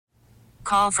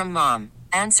call from mom.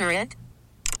 Answer it.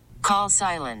 Call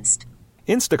silenced.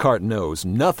 Instacart knows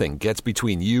nothing gets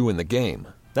between you and the game.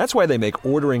 That's why they make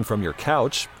ordering from your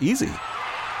couch easy.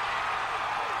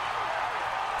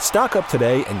 Stock up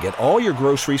today and get all your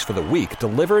groceries for the week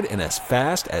delivered in as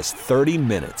fast as 30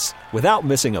 minutes without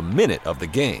missing a minute of the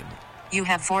game. You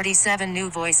have 47 new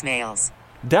voicemails.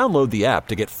 Download the app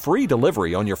to get free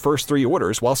delivery on your first 3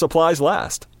 orders while supplies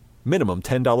last. Minimum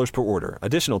 $10 per order.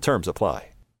 Additional terms apply.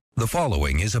 The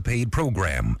following is a paid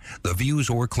program. The views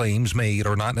or claims made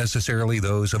are not necessarily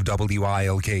those of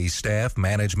WILK staff,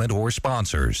 management, or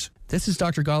sponsors. This is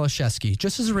Dr. Goloszewski.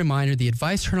 Just as a reminder, the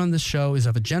advice heard on this show is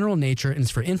of a general nature and is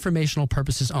for informational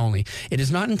purposes only. It is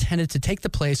not intended to take the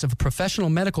place of a professional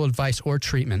medical advice or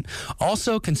treatment.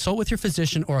 Also, consult with your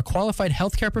physician or a qualified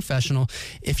healthcare professional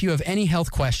if you have any health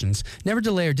questions. Never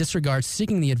delay or disregard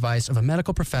seeking the advice of a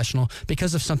medical professional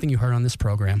because of something you heard on this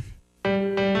program.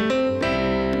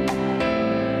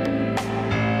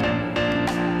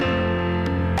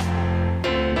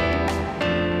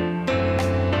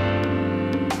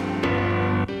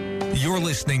 You're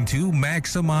listening to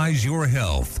Maximize Your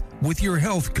Health with your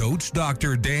health coach,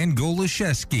 Dr. Dan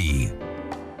Goloszewski.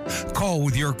 Call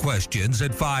with your questions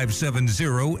at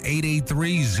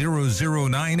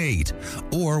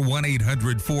 570-883-0098 or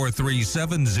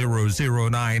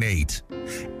 1-800-437-0098.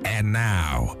 And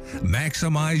now,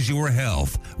 Maximize Your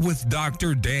Health with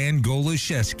Dr. Dan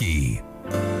Goloszewski.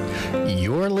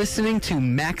 You're listening to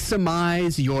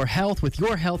Maximize Your Health with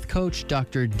your health coach,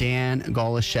 Dr. Dan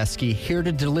Goloszewski, here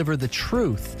to deliver the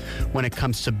truth when it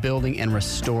comes to building and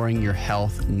restoring your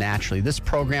health naturally. This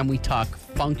program, we talk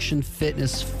function,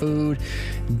 fitness, food,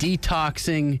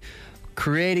 detoxing,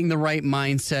 creating the right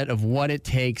mindset of what it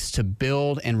takes to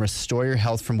build and restore your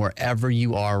health from wherever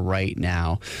you are right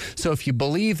now. So if you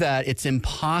believe that it's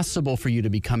impossible for you to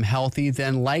become healthy,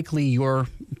 then likely you're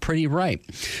pretty right.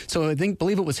 So I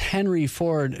believe it was Henry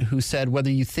Ford who said, whether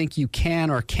you think you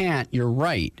can or can't, you're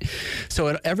right.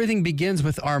 So everything begins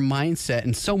with our mindset.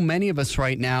 And so many of us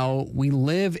right now, we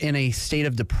live in a state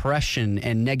of depression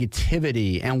and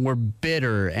negativity, and we're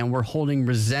bitter, and we're holding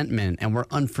resentment, and we're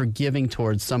unforgiving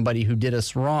towards somebody who did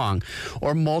us wrong,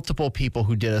 or multiple people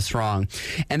who did us wrong.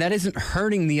 And that isn't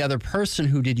hurting the other person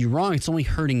who did you wrong. It's only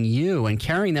hurting you. And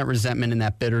carrying that resentment and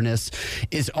that bitterness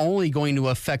is only going to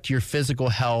affect your physical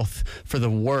health for the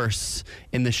worse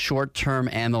in the short term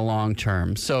and the long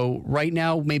term. So right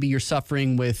now, maybe you're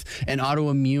suffering with an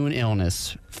autoimmune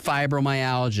illness,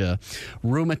 fibromyalgia,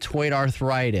 rheumatoid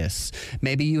arthritis.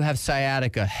 Maybe you have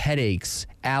sciatica, headaches,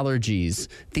 allergies.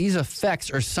 These effects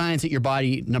are signs that your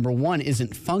body, number one,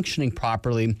 isn't functioning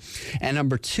properly, and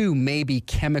number two, maybe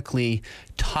chemically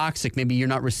toxic. Maybe you're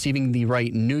not receiving the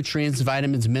right nutrients,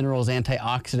 vitamins, minerals,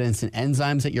 antioxidants, and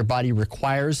enzymes that your body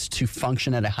requires to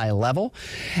function at a high level.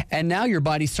 And now your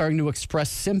body's starting to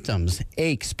express symptoms: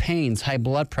 aches, pains, high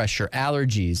blood pressure,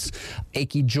 allergies,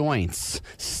 achy joints,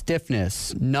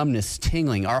 stiffness, numbness,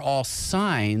 tingling are all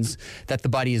signs that the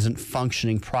body isn't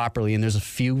functioning properly. And there's a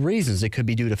few reasons. It could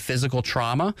be due to physical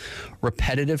trauma,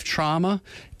 repetitive trauma,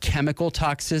 chemical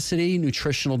toxicity,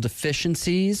 nutritional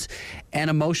deficiencies, and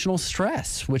emotional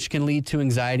stress, which can lead to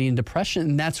anxiety and depression.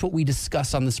 And that's what we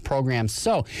discuss on this program.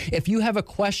 So if you have a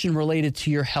question related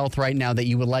to your health right now that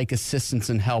you would like assistance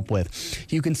and help with,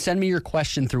 you can send me your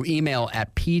question through email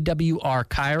at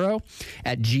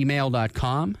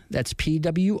pwrchiro@gmail.com. That's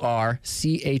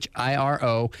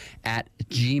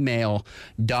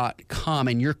pwrchiro@gmail.com.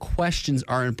 And your questions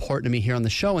are important to me here on the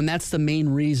show. And that's the main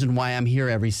reason why I'm here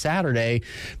every Saturday,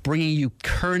 bringing you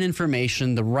current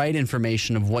information, the right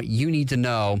information of what you need to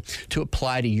know to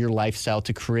apply to your lifestyle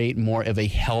to create more of a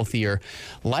healthier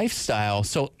lifestyle.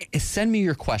 So send me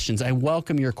your questions. I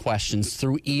welcome your questions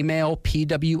through email,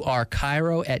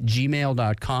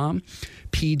 pwrchiro@gmail.com,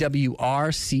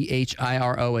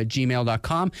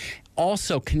 pwrchiro@gmail.com.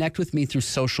 Also, connect with me through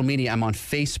social media. I'm on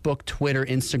Facebook, Twitter,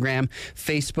 Instagram.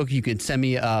 Facebook, you can send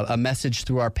me a message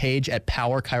through our page at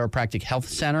Power Chiropractic Health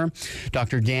Center,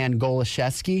 Dr. Dan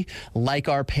Goloszewski. Like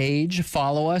our page,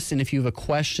 follow us, and if you have a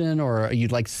question or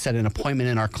you'd like to set an appointment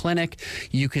in our clinic,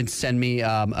 you can send me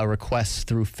a request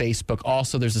through Facebook.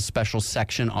 Also, there's a special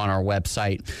section on our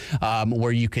website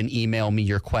where you can email me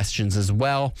your questions as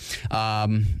well.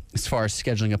 As far as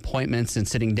scheduling appointments and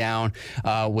sitting down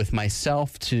with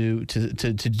myself to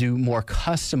do more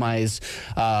customized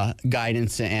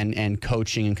guidance and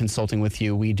coaching and consulting with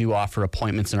you, we do offer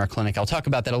appointments in our clinic. I'll talk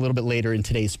about that a little bit later in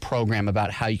today's program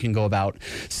about how you can go about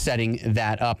setting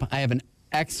that up. I have an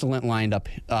excellent lined up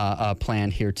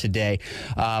plan here today.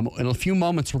 In a few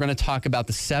moments, we're going to talk about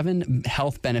the 7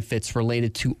 health benefits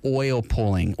related to oil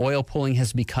pulling. Oil pulling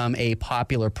has become a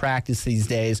popular practice these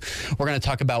days. We're going to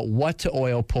talk about what to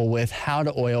oil pull with, how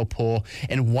to oil pull,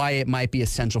 and why it might be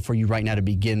essential for you right now to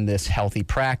begin this healthy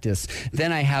practice.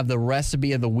 Then I have the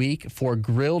recipe of the week for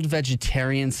grilled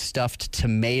vegetarian stuffed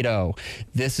tomato.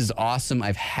 This is awesome.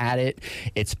 I've had it.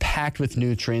 It's packed with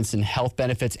nutrients and health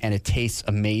benefits, and it tastes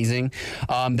amazing.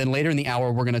 Then later in the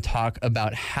hour, we're going to talk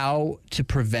about how to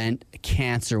prevent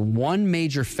cancer. One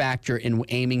major factor in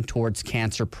aiming towards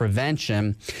cancer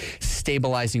prevention,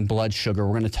 stabilizing blood sugar.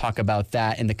 We're going to talk about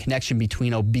that and the connection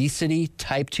between obesity,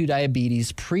 type 2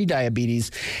 diabetes,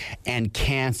 pre-diabetes, and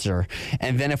cancer.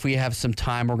 And then if we have some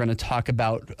time, we're going to talk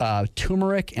about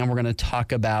turmeric, and we're going to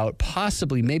talk about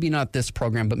possibly, maybe not this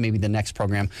program, but maybe the next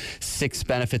program, 6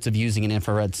 benefits of using an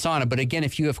infrared sauna. But again,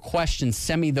 if you have questions,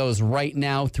 send me those right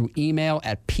now through email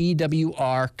at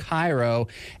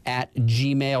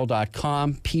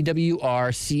pwrchiro@gmail.com,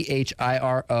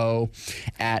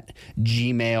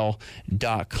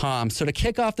 pwrchiro@gmail.com. So to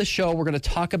kick off the show, we're going to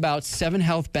talk about 7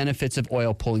 health benefits of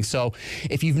oil pulling. So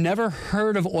if you've never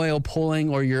heard of oil pulling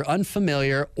or you're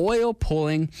unfamiliar, oil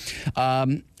pulling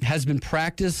has been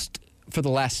practiced for the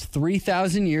last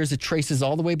 3,000 years. It traces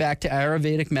all the way back to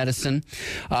Ayurvedic medicine.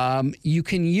 You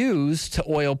can use to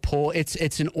oil pull.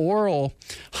 It's an oral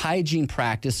hygiene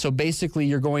practice. So basically,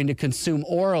 you're going to consume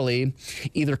orally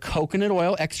either coconut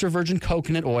oil, extra virgin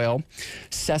coconut oil,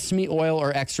 sesame oil,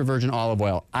 or extra virgin olive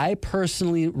oil. I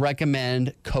personally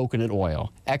recommend coconut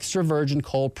oil, extra virgin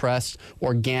cold pressed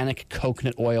organic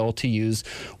coconut oil to use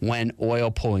when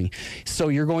oil pulling. So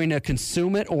you're going to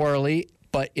consume it orally,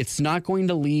 but it's not going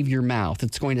to leave your mouth.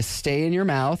 It's going to stay in your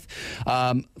mouth.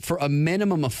 For a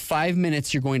minimum of 5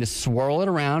 minutes, you're going to swirl it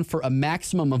around for a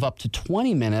maximum of up to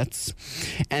 20 minutes,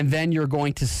 and then you're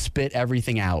going to spit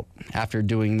everything out after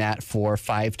doing that for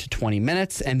 5 to 20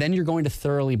 minutes, and then you're going to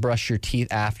thoroughly brush your teeth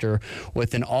after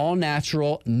with an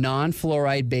all-natural,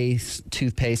 non-fluoride-based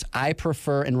toothpaste. I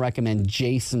prefer and recommend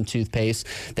Jason toothpaste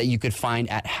that you could find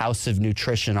at House of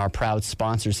Nutrition, our proud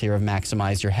sponsors here of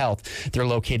Maximize Your Health. They're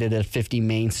located at 50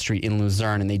 Main Street in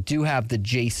Luzerne, and they do have the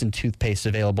Jason toothpaste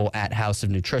available at House of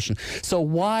Nutrition. So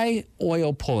why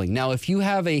oil pulling? Now, if you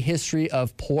have a history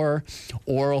of poor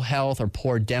oral health or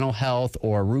poor dental health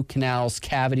or root canals,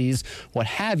 cavities, what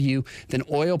have you, then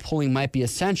oil pulling might be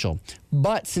essential.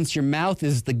 But since your mouth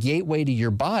is the gateway to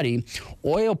your body,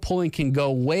 oil pulling can go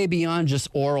way beyond just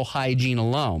oral hygiene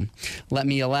alone. Let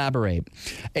me elaborate.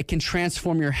 It can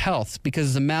transform your health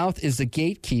because the mouth is the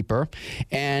gatekeeper,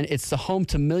 and it's the home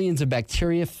to millions of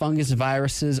bacteria, fungus,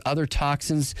 viruses, other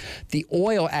toxins. The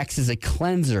oil acts as a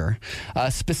cleanser.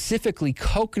 Specifically,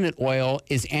 coconut oil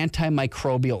is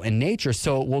antimicrobial in nature,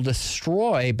 so it will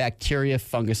destroy bacteria,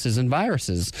 funguses, and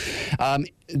viruses.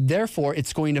 Therefore,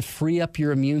 it's going to free up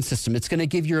your immune system. It's going to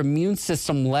give your immune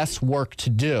system less work to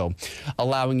do,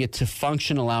 allowing it to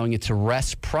function, allowing it to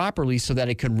rest properly so that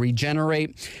it can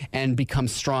regenerate and become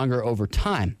stronger over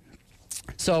time.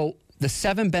 So the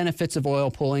 7 benefits of oil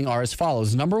pulling are as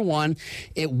follows. Number 1,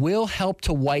 it will help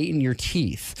to whiten your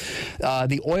teeth.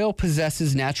 The oil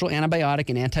possesses natural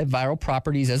antibiotic and antiviral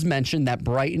properties, as mentioned, that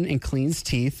brighten and cleans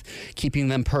teeth, keeping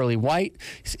them pearly white.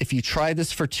 If you try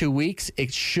this for 2 weeks,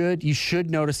 you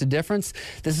should notice a difference.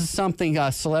 This is something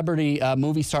celebrity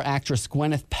movie star actress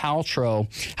Gwyneth Paltrow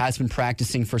has been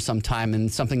practicing for some time,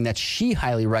 and something that she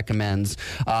highly recommends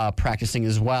practicing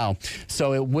as well.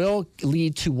 So it will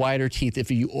lead to whiter teeth if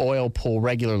you oil pull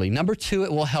regularly. Number 2,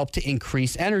 it will help to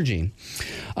increase energy.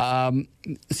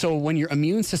 So when your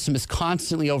immune system is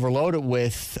constantly overloaded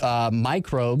with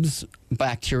microbes,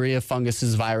 bacteria,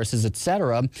 funguses, viruses,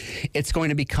 etc., it's going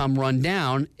to become run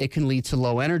down. It can lead to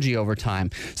low energy over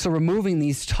time. So removing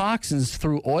these toxins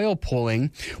through oil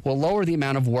pulling will lower the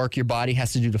amount of work your body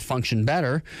has to do to function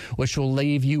better, which will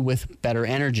leave you with better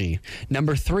energy.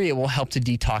 Number 3, it will help to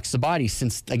detox the body.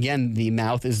 Since, again, the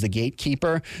mouth is the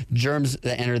gatekeeper, germs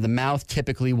that enter the mouth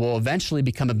typically will eventually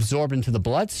become absorbed into the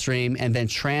bloodstream and then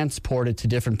transported to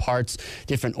different parts,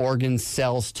 different organs,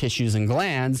 cells, tissues, and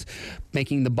glands,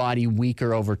 making the body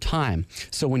weaker over time.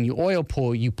 So when you oil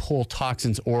pull, you pull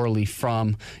toxins orally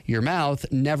from your mouth,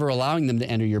 never allowing them to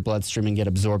enter your bloodstream and get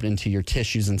absorbed into your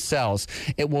tissues and cells.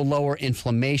 It will lower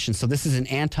inflammation. So this is an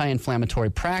anti-inflammatory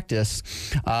practice,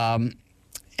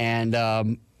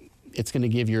 it's going to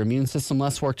give your immune system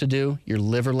less work to do, your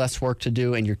liver less work to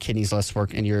do, and your kidneys less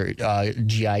work, and your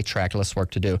GI tract less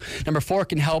work to do. Number 4, it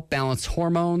can help balance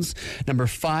hormones. Number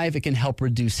 5, it can help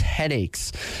reduce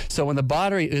headaches. So when the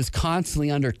body is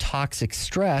constantly under toxic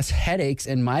stress, headaches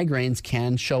and migraines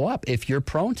can show up if you're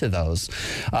prone to those.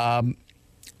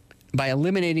 By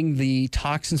eliminating the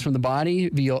toxins from the body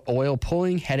via oil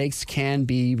pulling, headaches can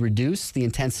be reduced, the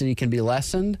intensity can be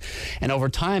lessened, and over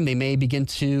time they may begin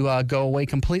to go away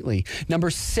completely. Number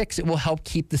 6, it will help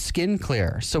keep the skin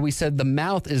clear. So we said the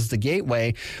mouth is the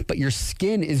gateway, but your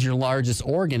skin is your largest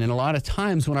organ, and a lot of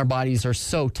times when our bodies are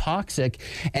so toxic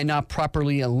and not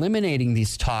properly eliminating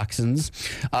these toxins,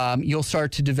 you'll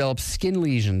start to develop skin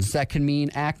lesions. That can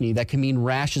mean acne, that can mean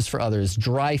rashes for others,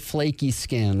 dry, flaky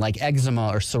skin like eczema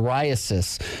or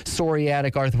psoriasis,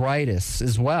 psoriatic arthritis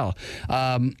as well.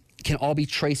 Can all be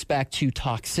traced back to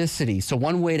toxicity. So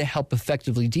one way to help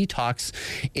effectively detox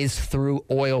is through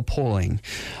oil pulling.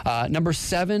 Number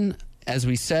 7, as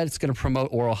we said, it's going to promote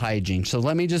oral hygiene. So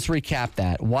let me just recap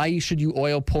that. Why should you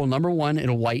oil pull? Number 1,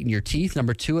 it'll whiten your teeth.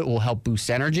 Number 2, it will help boost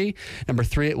energy. Number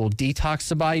 3, it will detox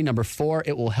the body. Number 4,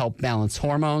 it will help balance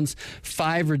hormones.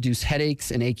 5, reduce headaches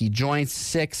and achy joints.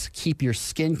 6, keep your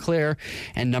skin clear.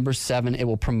 And number 7, it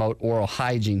will promote oral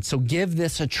hygiene. So give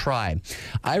this a try.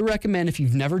 I recommend, if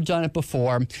you've never done it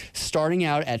before, starting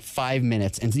out at 5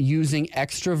 minutes and using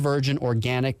extra virgin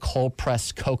organic cold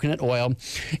pressed coconut oil.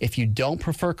 If you don't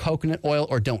prefer coconut oil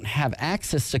or don't have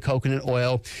access to coconut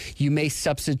oil, you may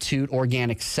substitute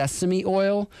organic sesame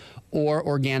oil or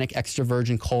organic extra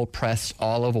virgin cold pressed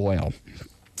olive oil.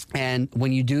 And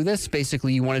when you do this,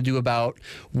 basically you want to do about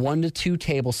 1 to 2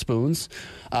 tablespoons,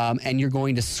 and you're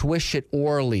going to swish it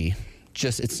orally.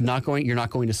 You're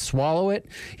not going to swallow it.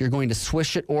 You're going to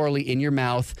swish it orally in your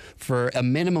mouth for a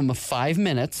minimum of 5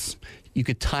 minutes. You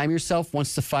could time yourself.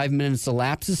 Once the 5 minutes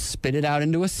elapses, spit it out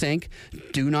into a sink.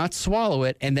 Do not swallow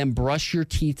it, and then brush your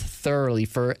teeth thoroughly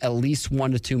for at least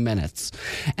 1 to 2 minutes.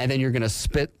 And then you're going to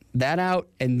spit that out,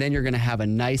 and then you're going to have a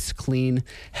nice, clean,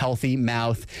 healthy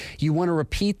mouth. You want to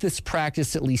repeat this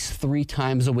practice at least 3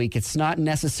 times a week. It's not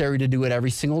necessary to do it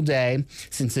every single day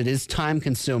since it is time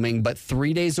consuming, but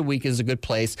 3 days a week is a good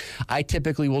place. I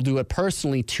typically will do it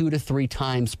personally 2 to 3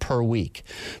 times per week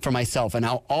for myself, and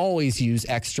I'll always use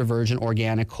extra virgin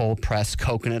organic cold pressed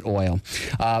coconut oil.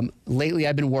 Lately,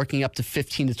 I've been working up to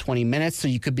 15 to 20 minutes, so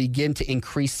you could begin to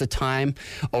increase the time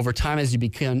over time as you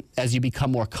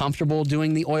become more comfortable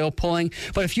doing the oil pulling.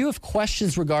 But if you have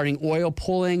questions regarding oil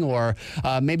pulling, or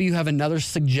maybe you have another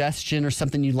suggestion or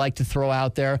something you'd like to throw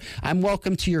out there, I'm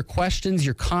welcome to your questions,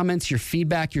 your comments, your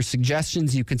feedback, your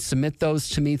suggestions. You can submit those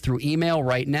to me through email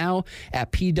right now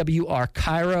at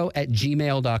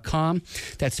pwrchiro@gmail.com.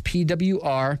 That's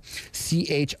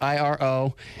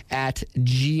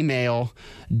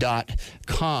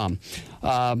pwrchiro@gmail.com.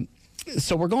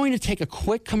 So we're going to take a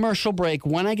quick commercial break.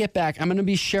 When I get back, I'm going to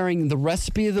be sharing the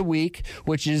recipe of the week,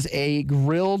 which is a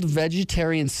grilled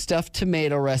vegetarian stuffed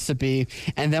tomato recipe.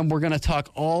 And then we're going to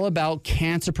talk all about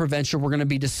cancer prevention. We're going to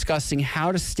be discussing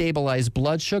how to stabilize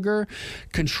blood sugar,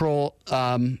 control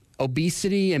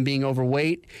obesity and being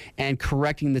overweight, and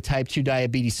correcting the type 2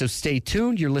 diabetes. So stay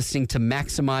tuned. You're listening to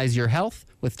Maximize Your Health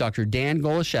with Dr. Dan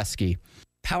Goloszewski.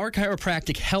 Power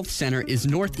Chiropractic Health Center is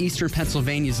Northeastern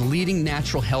Pennsylvania's leading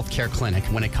natural health care clinic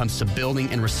when it comes to building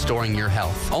and restoring your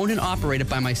health. Owned and operated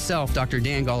by myself, Dr.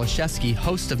 Dan Goloszewski,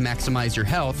 host of Maximize Your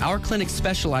Health, our clinic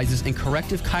specializes in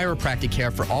corrective chiropractic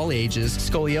care for all ages,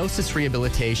 scoliosis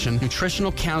rehabilitation,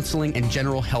 nutritional counseling, and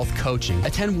general health coaching.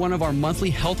 Attend one of our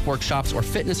monthly health workshops or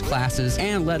fitness classes,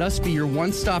 and let us be your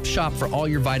one-stop shop for all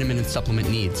your vitamin and supplement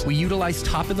needs. We utilize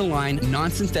top-of-the-line,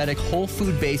 non-synthetic, whole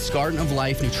food-based Garden of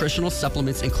Life nutritional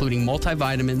supplements, including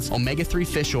multivitamins, omega-3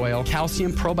 fish oil,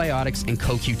 calcium, probiotics, and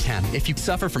CoQ10. If you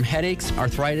suffer from headaches,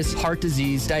 arthritis, heart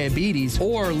disease, diabetes,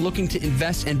 or looking to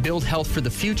invest and build health for the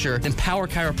future, then Power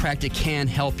Chiropractic can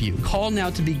help you. Call now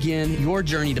to begin your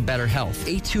journey to better health.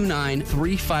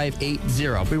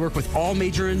 829-3580. We work with all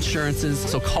major insurances,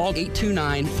 so call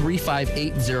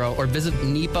 829-3580 or visit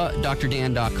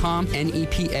NEPADrdan.com,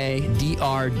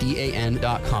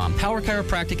 NEPADRDAN.com. Power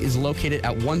Chiropractic is located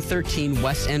at 113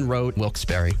 West End Road, Wilkes-Barre.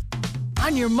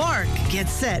 On your mark, get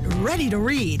set, ready to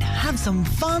read. Have some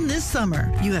fun this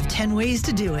summer. You have 10 ways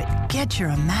to do it. Get your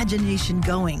imagination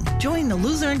going. Join the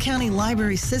Luzerne County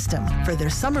Library System for their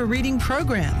summer reading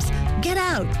programs. Get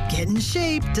out, get in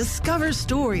shape, discover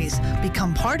stories,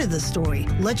 become part of the story.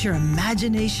 Let your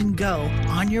imagination go.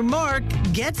 On your mark,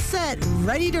 get set,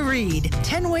 ready to read.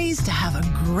 10 ways to have a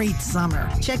great summer.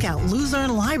 Check out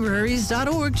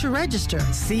LuzerneLibraries.org to register.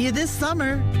 See you this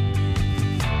summer.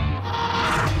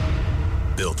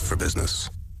 Built for business.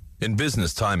 In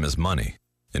business, time is money.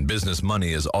 In business,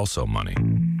 money is also money.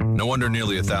 No wonder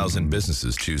nearly 1,000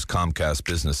 businesses choose Comcast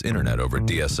Business Internet over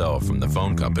DSL from the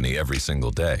phone company every single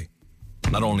day.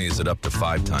 Not only is it up to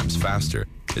 5 times faster,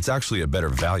 it's actually a better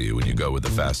value when you go with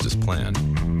the fastest plan.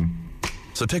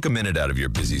 So take a minute out of your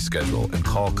busy schedule and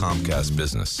call Comcast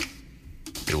Business.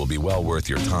 It will be well worth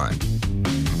your time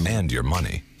and your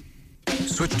money.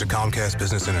 Switch to Comcast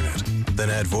Business Internet. Then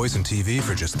add voice and TV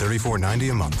for just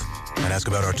 $34.90 a month. And ask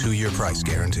about our 2-year price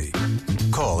guarantee.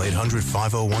 Call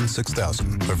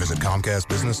 800-501-6000 or visit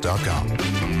ComcastBusiness.com.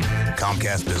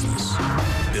 Comcast Business.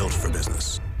 Built for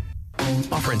business.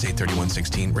 Offer ends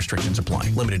 8/31/16. Restrictions apply.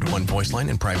 Limited to one voice line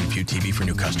and private view TV for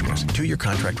new customers. 2-year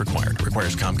contract required.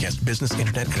 Requires Comcast Business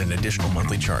Internet and an additional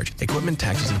monthly charge. Equipment,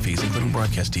 taxes, and fees, including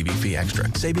broadcast TV fee extra.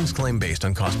 Savings claim based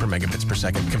on cost per megabits per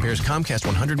second. Compares Comcast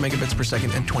 100 megabits per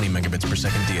second and 20 megabits per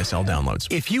second DSL downloads.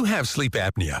 If you have sleep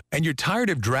apnea and you're tired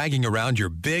of dragging around your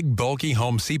big, bulky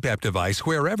home CPAP device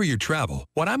wherever you travel,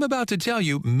 what I'm about to tell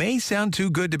you may sound too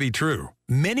good to be true.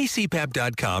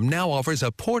 MiniCPAP.com now offers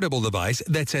a portable device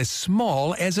that's as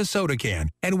small as a soda can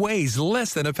and weighs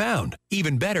less than a pound.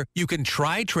 Even better, you can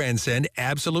try Transcend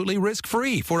absolutely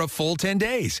risk-free for a full 10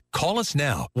 days. Call us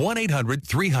now,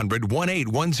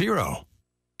 1-800-300-1810.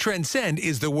 Transcend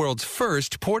is the world's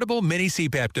first portable mini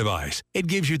CPAP device. It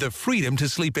gives you the freedom to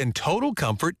sleep in total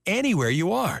comfort anywhere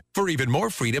you are. For even more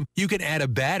freedom, you can add a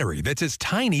battery that's as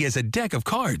tiny as a deck of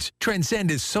cards. Transcend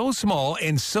is so small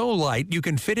and so light you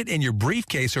can fit it in your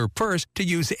briefcase or purse to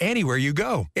use anywhere you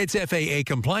go. It's FAA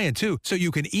compliant too, so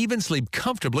you can even sleep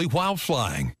comfortably while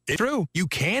flying. It's true, you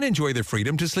can enjoy the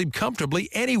freedom to sleep comfortably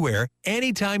anywhere,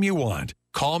 anytime you want.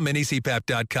 Call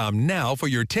minicpap.com now for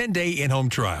your 10-day in-home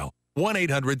trial.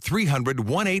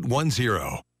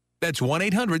 1-800-300-1810. That's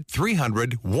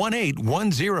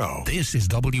 1-800-300-1810. This is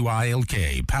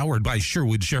WILK, powered by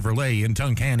Sherwood Chevrolet in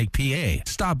Tunkhannock, PA.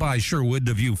 Stop by Sherwood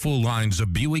to view full lines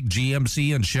of Buick,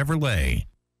 GMC, and Chevrolet.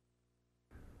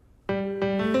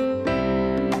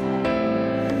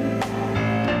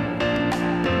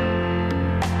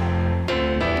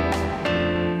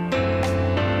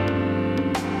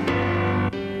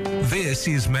 This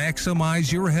is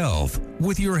Maximize Your Health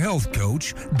with your health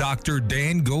coach, Dr.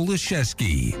 Dan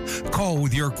Goloszewski. Call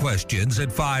with your questions at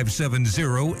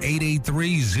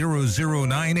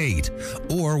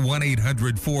 570-883-0098 or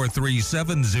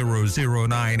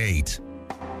 1-800-437-0098.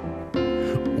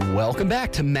 Welcome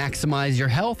back to Maximize Your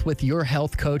Health with your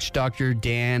health coach, Dr.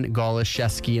 Dan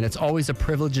Goloszewski. And it's always a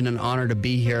privilege and an honor to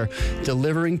be here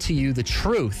delivering to you the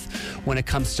truth when it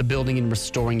comes to building and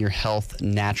restoring your health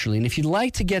naturally. And if you'd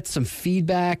like to get some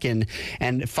feedback and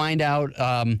find out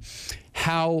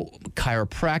how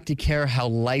chiropractic care, how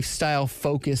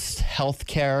lifestyle-focused health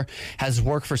care has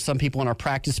worked for some people in our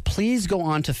practice, please go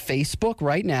on to Facebook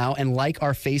right now and like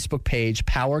our Facebook page,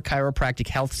 Power Chiropractic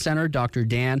Health Center, Dr.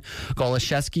 Dan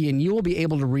Goloszewski, and you will be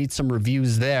able to read some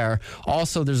reviews there.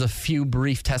 Also, there's a few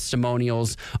brief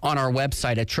testimonials on our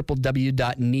website at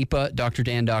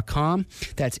www.nepadrdan.com.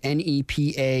 That's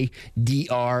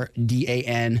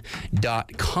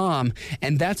NEPADRDAN.com.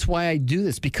 And that's why I do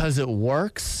this, because it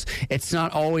works. It's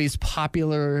not always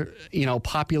popularly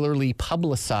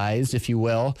publicized, if you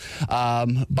will,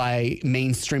 by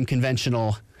mainstream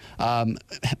conventional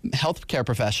healthcare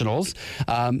professionals,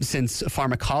 since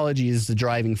pharmacology is the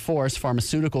driving force,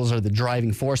 pharmaceuticals are the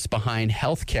driving force behind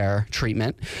healthcare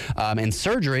treatment and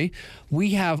surgery.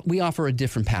 We offer a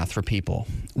different path for people,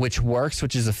 which works,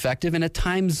 which is effective, and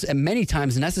many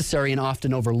times necessary and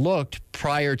often overlooked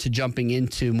prior to jumping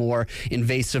into more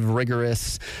invasive,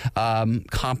 rigorous,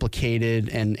 complicated,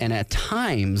 and at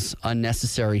times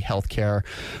unnecessary healthcare,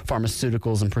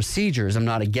 pharmaceuticals, and procedures. I'm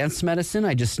not against medicine.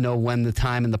 I just know when the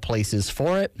time and the place is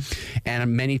for it.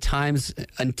 And many times,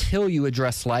 until you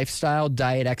address lifestyle,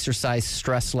 diet, exercise,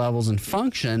 stress levels, and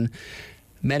function,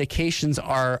 medications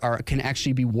can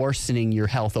actually be worsening your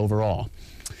health overall.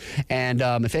 And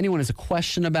if anyone has a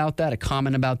question about that, a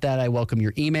comment about that, I welcome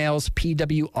your emails,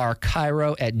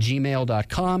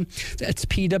 pwrchiro@gmail.com. That's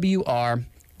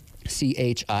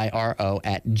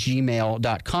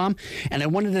PWRCHIRO@gmail.com. And I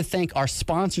wanted to thank our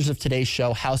sponsors of today's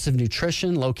show, House of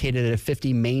Nutrition, located at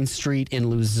 50 Main Street in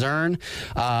Luzerne.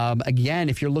 Again,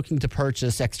 if you're looking to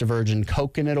purchase extra virgin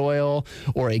coconut oil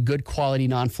or a good quality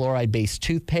non-fluoride-based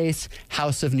toothpaste,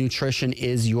 House of Nutrition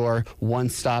is your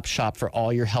one-stop shop for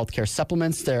all your healthcare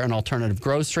supplements. They're an alternative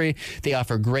grocery. They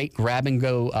offer great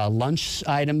grab-and-go lunch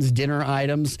items, dinner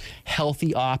items,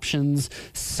 healthy options,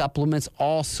 supplements,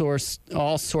 all sorts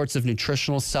of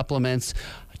nutritional supplements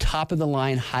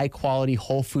top-of-the-line, high-quality,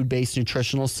 whole food-based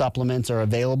nutritional supplements are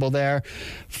available there.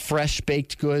 Fresh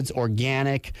baked goods,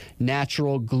 organic,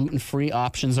 natural, gluten-free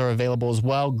options are available as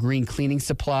well. Green cleaning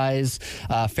supplies,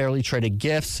 fairly traded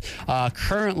gifts.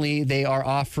 Currently, they are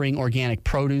offering organic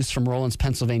produce from Roland's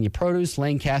Pennsylvania Produce,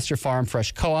 Lancaster Farm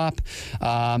Fresh Co-op,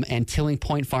 and Tilling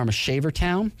Point Farm of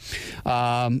Shavertown.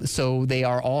 So they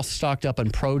are all stocked up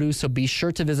on produce, so be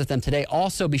sure to visit them today.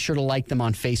 Also, be sure to like them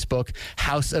on Facebook,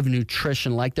 House of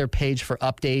Nutrition. Like their page for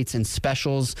updates and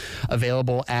specials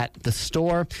available at the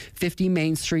store. 50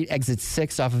 Main Street, exit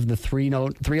 6 off of the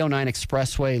 309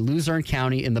 Expressway, Luzerne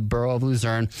County in the borough of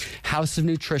Luzerne. House of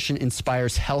Nutrition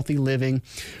inspires healthy living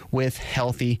with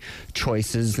healthy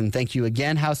choices. And thank you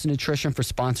again, House of Nutrition, for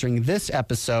sponsoring this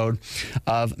episode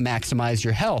of Maximize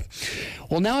Your Health.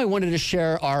 Well, now I wanted to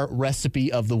share our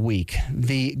recipe of the week,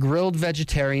 the grilled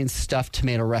vegetarian stuffed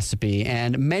tomato recipe.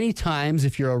 And many times,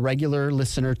 if you're a regular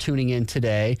listener tuning in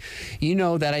today, you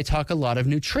know that I talk a lot of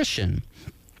nutrition.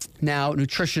 Now,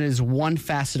 nutrition is one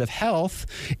facet of health.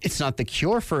 It's not the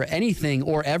cure for anything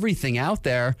or everything out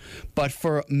there, but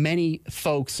for many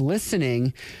folks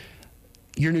listening,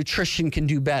 your nutrition can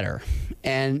do better.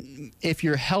 And if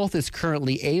your health is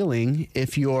currently ailing,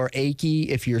 if you're achy,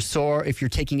 if you're sore, if you're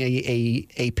taking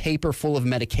a paper full of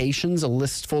medications, a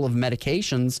list full of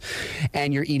medications,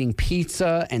 and you're eating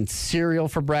pizza and cereal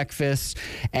for breakfast,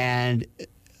 and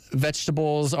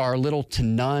vegetables are little to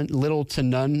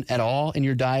none at all in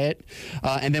your diet.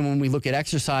 And then when we look at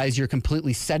exercise, you're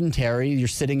completely sedentary. You're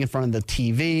sitting in front of the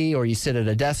TV, or you sit at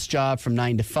a desk job from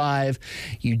 9 to 5.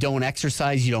 You don't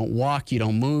exercise, you don't walk, you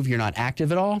don't move, you're not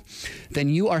active at all. Then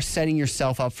you are setting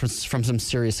yourself up from some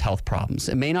serious health problems.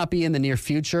 It may not be in the near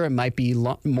future. It might be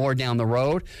more down the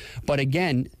road. But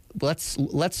again, let's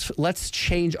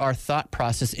change our thought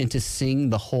process into seeing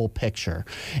the whole picture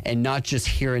and not just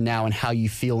here and now and how you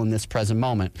feel in this present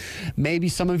moment. Maybe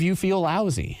some of you feel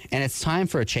lousy and it's time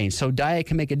for a change. So diet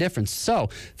can make a difference. So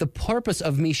the purpose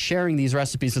of me sharing these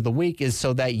recipes of the week is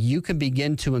so that you can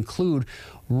begin to include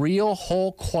real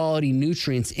whole quality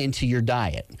nutrients into your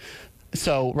diet.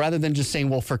 So rather than just saying,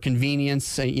 well, for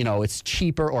convenience, it's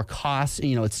cheaper or cost,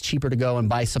 it's cheaper to go and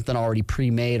buy something already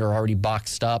pre-made or already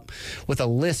boxed up with a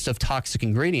list of toxic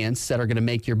ingredients that are going to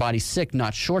make your body sick,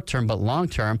 not short-term, but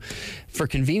long-term. For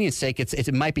convenience sake,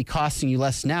 it might be costing you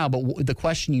less now, but the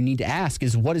question you need to ask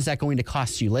is, what is that going to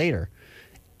cost you later?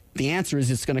 The answer is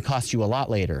it's going to cost you a lot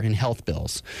later in health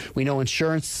bills. We know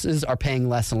insurances are paying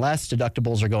less and less.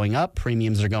 Deductibles are going up.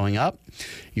 Premiums are going up.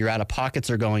 Your out-of-pockets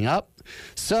are going up.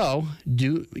 So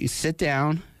sit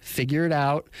down, figure it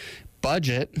out,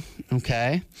 budget,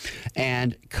 okay,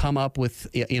 and come up with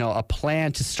a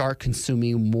plan to start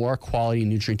consuming more quality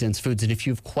nutrient-dense foods. And if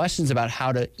you have questions about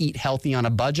how to eat healthy on a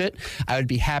budget, I would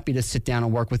be happy to sit down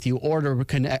and work with you, or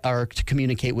to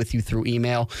communicate with you through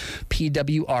email,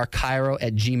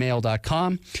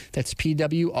 pwrchiro@gmail.com. That's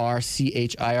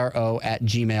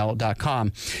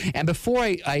pwrchiro@gmail.com. And before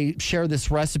I share this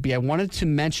recipe, I wanted to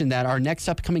mention that our next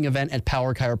upcoming event at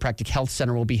Power Chiropractic Health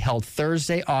Center will be held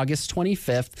Thursday, August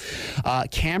 25th.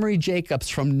 Camry Jacobs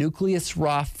from Nucleus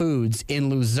Raw Foods in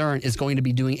Luzerne is going to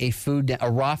be doing a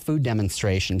raw food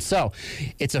demonstration. So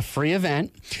it's a free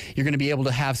event. You're going to be able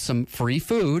to have some free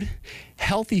food,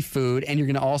 healthy food, and you're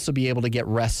going to also be able to get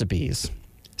recipes.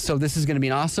 So this is going to be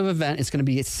an awesome event. It's going to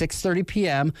be at 6:30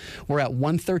 p.m. We're at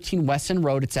 113 Weston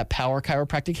Road. It's at Power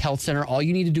Chiropractic Health Center. All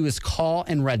you need to do is call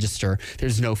and register.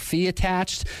 There's no fee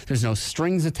attached. There's no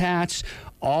strings attached.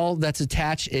 All that's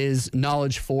attached is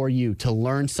knowledge for you to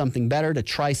learn something better, to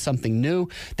try something new.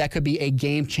 That could be a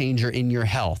game changer in your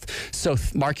health. So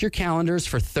mark your calendars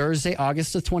for Thursday,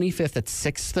 August the 25th at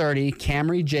 6:30.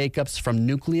 Camry Jacobs from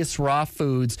Nucleus Raw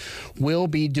Foods will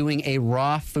be doing a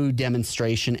raw food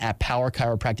demonstration at Power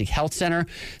Chiropractic Health Center.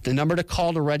 The number to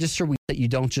call to register, that you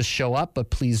don't just show up,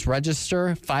 but please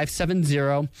register,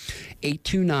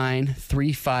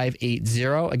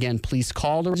 570-829-3580. Again, please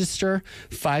call to register,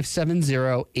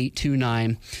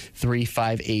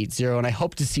 570-829-3580. And I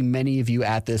hope to see many of you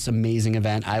at this amazing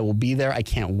event. I will be there. I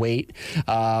can't wait.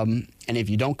 And if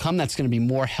you don't come, that's going to be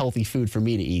more healthy food for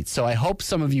me to eat. So I hope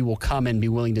some of you will come and be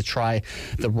willing to try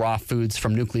the raw foods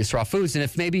from Nucleus Raw Foods. And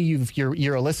if maybe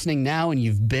you're listening now and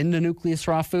you've been to Nucleus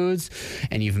Raw Foods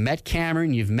and you've met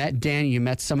Cameron, you've met Dan, you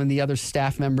met some of the other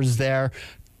staff members there,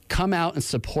 come out and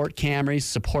support Camry,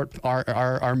 support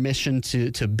our mission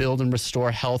to build and restore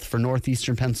health for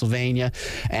Northeastern Pennsylvania,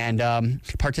 and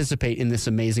participate in this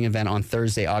amazing event on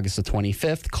Thursday, August the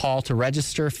 25th. Call to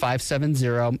register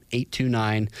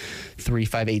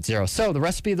 570-829-3580. So the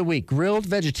recipe of the week, grilled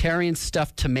vegetarian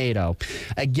stuffed tomato.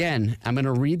 Again, I'm going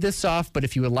to read this off, but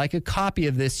if you would like a copy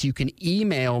of this, you can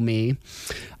email me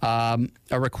a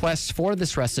request for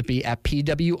this recipe at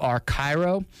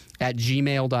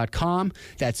pwrchiro@gmail.com.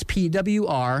 That's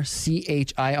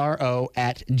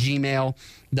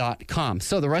pwrchiro@gmail.com.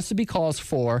 So the recipe calls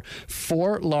for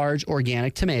 4 large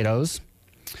organic tomatoes,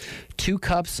 2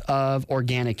 cups of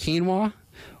organic quinoa,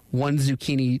 1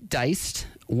 zucchini diced,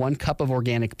 1 cup of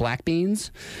organic black beans,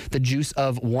 the juice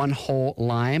of 1 whole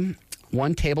lime,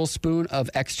 1 tablespoon of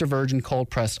extra virgin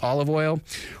cold-pressed olive oil,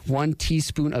 1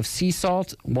 teaspoon of sea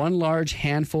salt, 1 large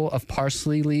handful of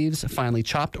parsley leaves, finely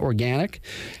chopped organic,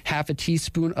 half a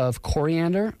teaspoon of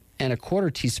coriander, and a 1/4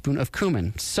 teaspoon of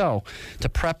cumin. So to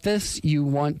prep this, you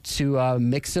want to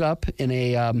mix it up in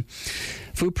a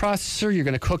food processor. You're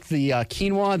going to cook the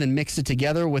quinoa, then mix it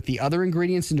together with the other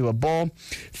ingredients into a bowl.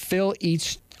 Fill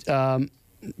each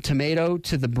tomato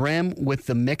to the brim with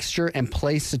the mixture and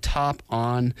place the top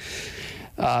on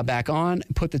back on.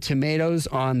 Put the tomatoes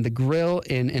on the grill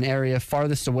in an area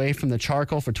farthest away from the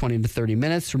charcoal for 20 to 30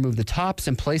 minutes. Remove the tops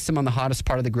and place them on the hottest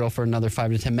part of the grill for another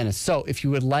 5 to 10 minutes. So if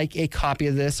you would like a copy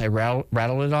of this, I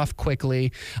rattled it off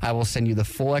quickly. I will send you the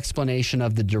full explanation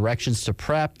of the directions to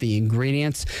prep, the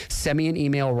ingredients. Send me an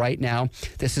email right now.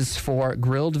 This is for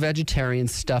grilled vegetarian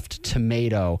stuffed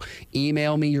tomato.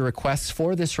 Email me your requests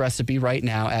for this recipe right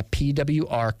now at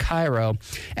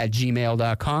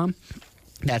pwrchiro@gmail.com.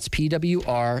 That's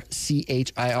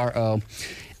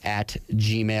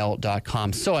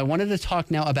pwrchiro@gmail.com. So I wanted to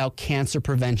talk now about cancer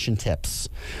prevention tips.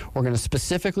 We're going to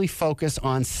specifically focus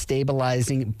on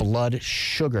stabilizing blood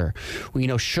sugar. We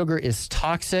know sugar is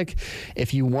toxic.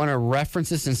 If you want to reference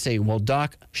this and say, well,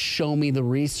 doc, show me the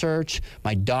research.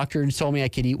 My doctor told me I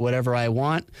could eat whatever I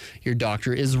want. Your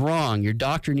doctor is wrong. Your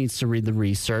doctor needs to read the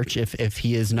research if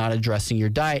he is not addressing your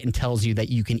diet and tells you that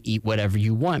you can eat whatever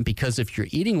you want. Because if you're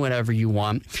eating whatever you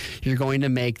want, you're going to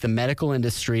make the medical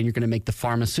industry and you're going to make the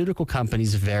pharmaceutical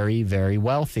companies very, very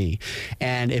wealthy.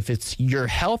 And if it's your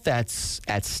health that's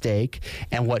at stake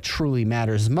and what truly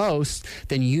matters most,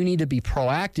 then you need to be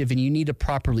proactive and you need to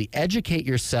properly educate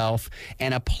yourself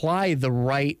and apply the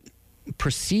right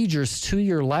procedures to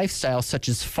your lifestyle, such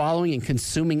as following and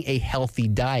consuming a healthy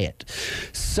diet.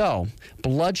 So,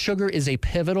 blood sugar is a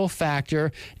pivotal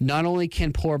factor. Not only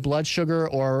can poor blood sugar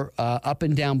or up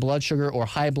and down blood sugar or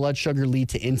high blood sugar lead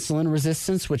to insulin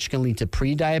resistance, which can lead to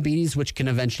prediabetes, which can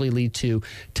eventually lead to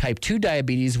type 2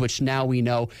 diabetes, which now we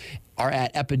know are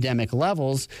at epidemic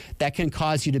levels. That can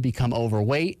cause you to become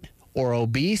overweight or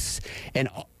obese, and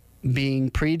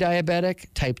being pre-diabetic,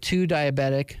 type 2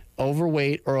 diabetic,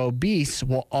 overweight, or obese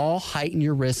will all heighten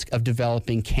your risk of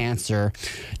developing cancer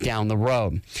down the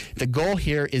road. The goal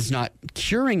here is not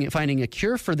finding a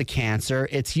cure for the cancer.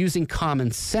 It's using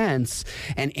common sense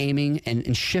and aiming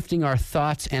and shifting our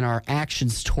thoughts and our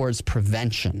actions towards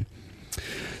prevention.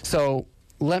 So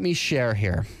let me share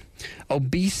here.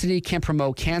 Obesity can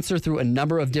promote cancer through a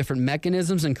number of different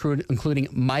mechanisms, including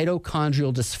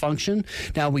mitochondrial dysfunction.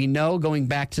 Now, we know, going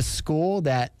back to school,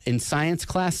 that in science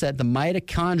class, that the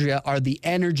mitochondria are the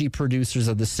energy producers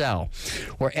of the cell,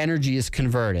 where energy is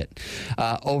converted.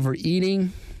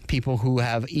 Overeating, people who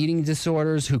have eating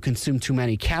disorders, who consume too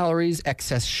many calories,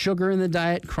 excess sugar in the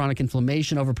diet, chronic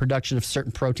inflammation, overproduction of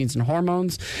certain proteins and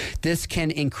hormones. This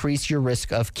can increase your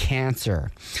risk of cancer.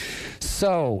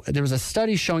 So there was a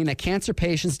study showing that cancer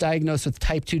patients diagnosed with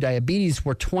type 2 diabetes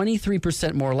were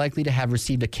 23% more likely to have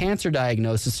received a cancer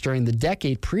diagnosis during the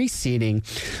decade preceding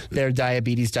their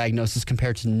diabetes diagnosis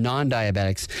compared to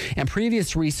non-diabetics. And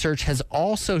previous research has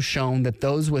also shown that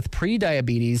those with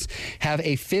pre-diabetes have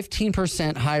a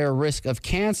 15% higher risk of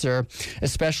cancer,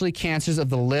 especially cancers of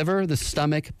the liver, the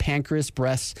stomach, pancreas,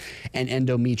 breast, and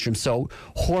endometrium. So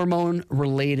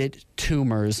hormone-related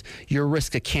tumors, your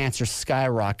risk of cancer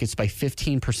skyrockets by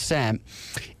 15%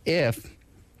 if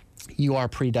you are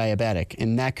pre-diabetic,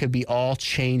 and that could be all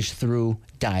changed through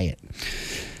diet.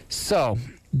 So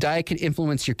diet can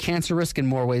influence your cancer risk in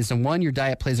more ways than one. Your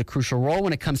diet plays a crucial role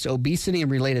when it comes to obesity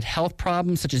and related health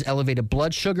problems such as elevated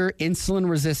blood sugar, insulin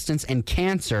resistance, and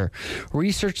cancer.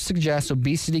 Research suggests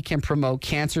obesity can promote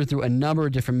cancer through a number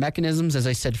of different mechanisms. As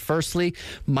I said, firstly,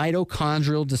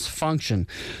 mitochondrial dysfunction.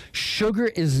 Sugar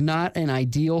is not an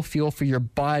ideal fuel for your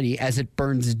body as it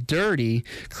burns dirty,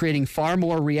 creating far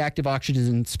more reactive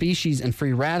oxygen species and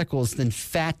free radicals than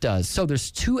fat does. So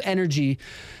there's two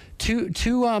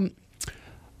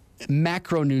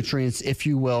macronutrients, if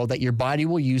you will, that your body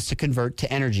will use to convert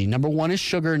to energy. Number one is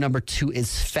sugar. Number two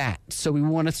is fat. So we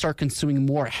want to start consuming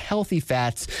more healthy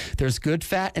fats. There's good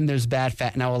fat and there's bad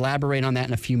fat, and I'll elaborate on that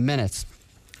in a few minutes.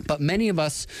 But many of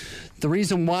us, the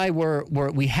reason why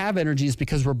we have energy is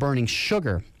because we're burning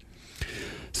sugar.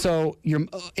 So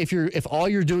if all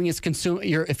you're doing is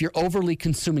if you're overly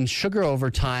consuming sugar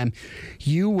over time,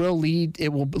 it will lead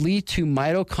to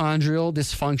mitochondrial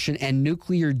dysfunction and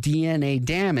nuclear DNA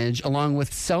damage, along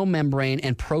with cell membrane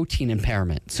and protein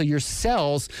impairment. So your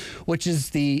cells, which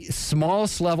is the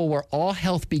smallest level where all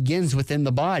health begins within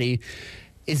the body,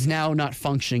 is now not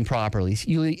functioning properly.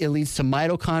 It leads to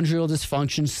mitochondrial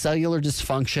dysfunction, cellular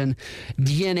dysfunction,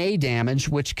 DNA damage,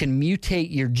 which can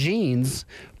mutate your genes,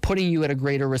 putting you at a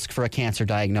greater risk for a cancer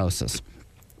diagnosis.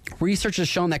 Research has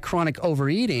shown that chronic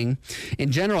overeating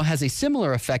in general has a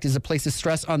similar effect as it places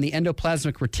stress on the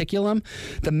endoplasmic reticulum,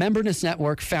 the membranous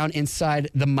network found inside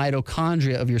the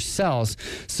mitochondria of your cells.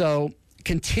 So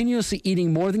continuously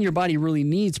eating more than your body really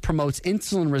needs promotes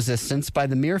insulin resistance by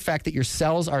the mere fact that your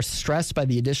cells are stressed by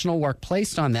the additional work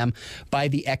placed on them by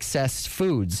the excess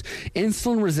foods.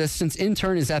 Insulin resistance, in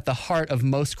turn, is at the heart of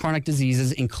most chronic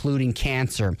diseases, including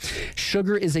cancer.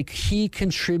 Sugar is a key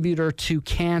contributor to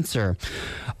cancer.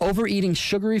 Overeating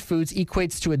sugary foods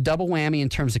equates to a double whammy in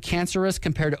terms of cancer risk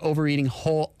compared to overeating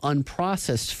whole,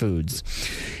 unprocessed foods.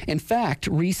 In fact,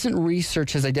 recent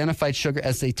research has identified sugar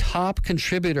as a top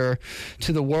contributor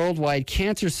to the worldwide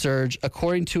cancer surge,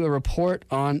 according to a report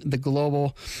on the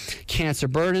global cancer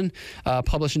burden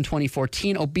published in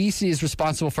 2014. Obesity is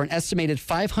responsible for an estimated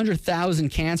 500,000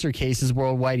 cancer cases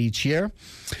worldwide each year.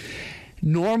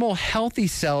 Normal, healthy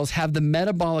cells have the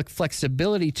metabolic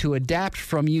flexibility to adapt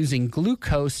from using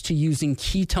glucose to using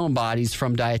ketone bodies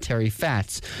from dietary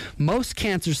fats. Most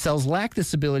cancer cells lack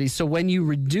this ability, so when you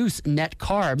reduce net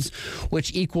carbs,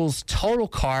 which equals total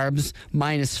carbs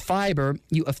minus fiber,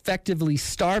 you effectively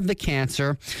starve the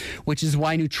cancer, which is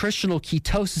why nutritional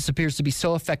ketosis appears to be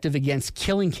so effective against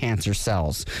killing cancer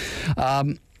cells.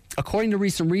 According to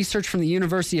recent research from the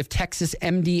University of Texas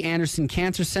MD Anderson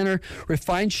Cancer Center,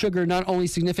 refined sugar not only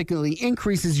significantly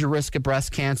increases your risk of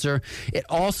breast cancer, it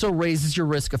also raises your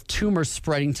risk of tumors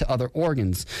spreading to other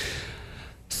organs.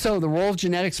 So the role of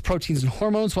genetics, proteins, and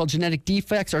hormones. While genetic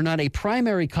defects are not a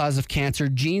primary cause of cancer,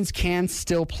 genes can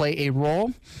still play a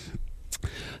role.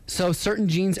 So certain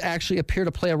genes actually appear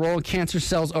to play a role in cancer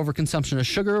cells' overconsumption of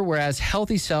sugar, whereas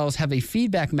healthy cells have a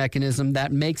feedback mechanism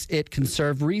that makes it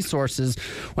conserve resources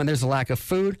when there's a lack of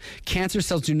food. Cancer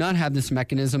cells do not have this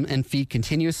mechanism and feed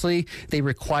continuously. They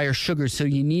require sugar, so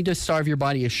you need to starve your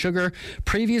body of sugar.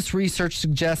 Previous research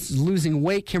suggests losing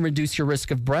weight can reduce your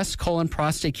risk of breast, colon,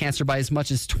 prostate cancer by as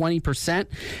much as 20%,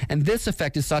 and this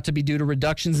effect is thought to be due to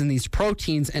reductions in these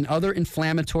proteins and other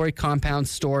inflammatory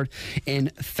compounds stored in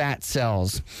fat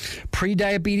cells.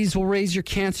 Prediabetes will raise your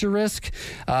cancer risk.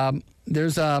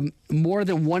 There's more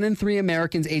than 1 in 3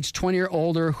 Americans aged 20 or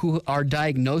older who are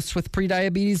diagnosed with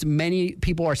prediabetes. Many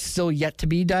people are still yet to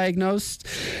be diagnosed.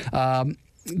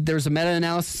 There's a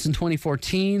meta-analysis in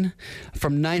 2014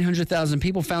 from 900,000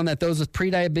 people found that those with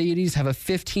prediabetes have a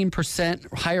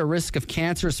 15% higher risk of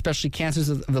cancer, especially cancers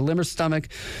of the liver, stomach,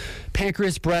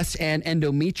 pancreas, breast, and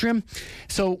endometrium.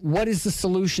 So what is the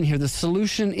solution here? The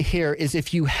solution here is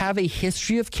if you have a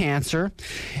history of cancer,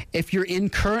 if you're in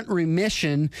current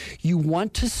remission, you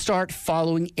want to start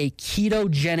following a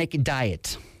ketogenic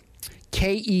diet.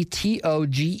 Ketogenic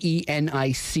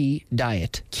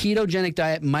diet. Ketogenic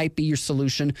diet might be your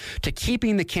solution to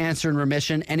keeping the cancer in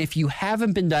remission. And if you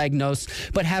haven't been diagnosed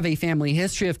but have a family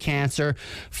history of cancer,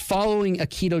 following a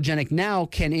ketogenic now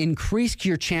can increase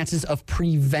your chances of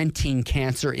preventing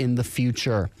cancer in the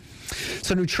future.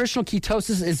 So nutritional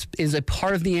ketosis is a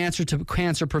part of the answer to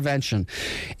cancer prevention.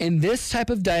 In this type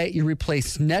of diet, you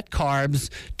replace net carbs,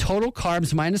 total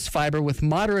carbs minus fiber, with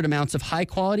moderate amounts of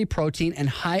high-quality protein and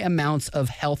high amounts of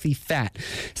healthy fat.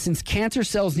 Since cancer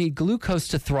cells need glucose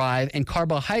to thrive and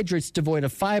carbohydrates devoid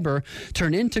of fiber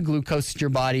turn into glucose in your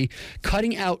body,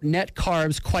 cutting out net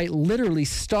carbs quite literally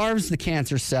starves the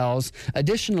cancer cells.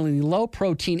 Additionally, low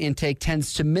protein intake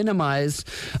tends to minimize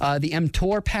the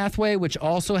mTOR pathway, which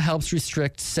also helps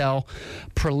restrict cell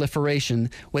proliferation.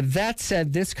 With that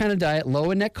said, this kind of diet, low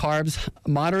in net carbs,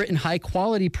 moderate and high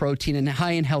quality protein, and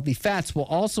high in healthy fats, will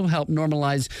also help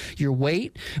normalize your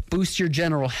weight, boost your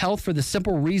general health for the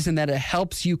simple reason that it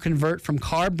helps you convert from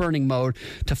carb burning mode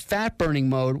to fat burning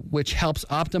mode, which helps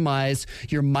optimize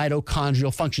your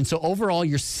mitochondrial function. So overall,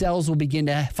 your cells will begin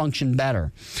to function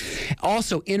better.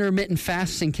 Also, intermittent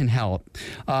fasting can help.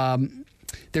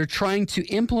 they're trying to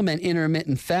implement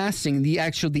intermittent fasting. The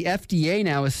FDA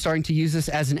now is starting to use this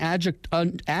as an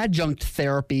adjunct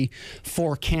therapy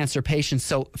for cancer patients.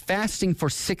 So fasting for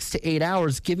 6 to 8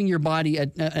 hours, giving your body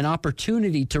an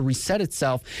opportunity to reset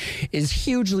itself, is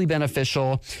hugely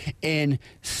beneficial in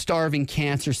starving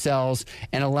cancer cells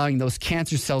and allowing those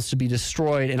cancer cells to be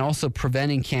destroyed, and also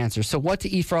preventing cancer. So what to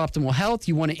eat for optimal health?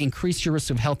 You want to increase your risk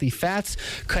of healthy fats,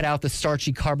 cut out the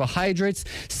starchy carbohydrates.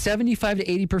 75 to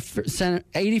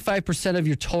 85% of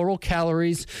your total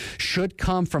calories should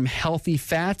come from healthy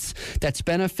fats. That's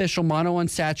beneficial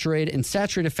monounsaturated and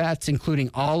saturated fats,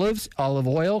 including olives, olive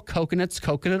oil, coconuts,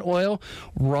 coconut oil,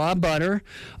 raw butter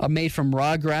made from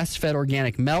raw grass-fed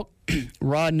organic milk,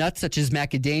 raw nuts such as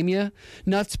macadamia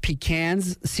nuts,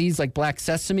 pecans, seeds like black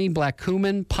sesame, black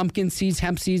cumin, pumpkin seeds,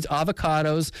 hemp seeds,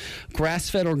 avocados,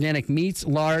 grass-fed organic meats,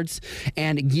 lards,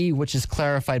 and ghee, which is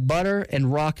clarified butter,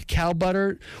 and raw cacao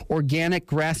butter, organic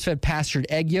grass-fed pastured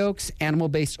egg yolks,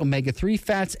 animal-based omega-3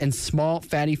 fats, and small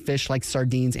fatty fish like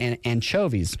sardines and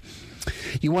anchovies.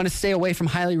 You want to stay away from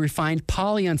highly refined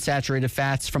polyunsaturated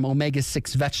fats from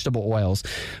omega-6 vegetable oils.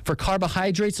 For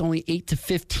carbohydrates, only 8 to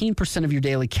 15% of your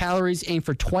daily calories. Aim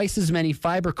for twice as many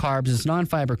fiber carbs as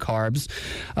non-fiber carbs.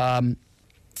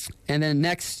 And then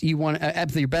next, you want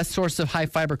your best source of high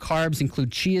fiber carbs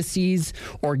include chia seeds,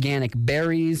 organic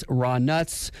berries, raw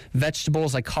nuts,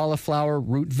 vegetables like cauliflower,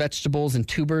 root vegetables, and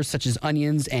tubers such as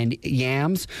onions and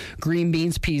yams, green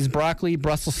beans, peas, broccoli,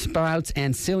 Brussels sprouts,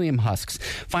 and psyllium husks.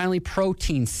 Finally,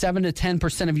 protein, 7 to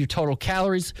 10% of your total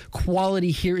calories. Quality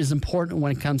here is important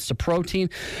when it comes to protein.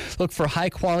 Look for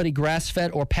high quality grass-fed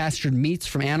or pastured meats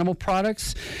from animal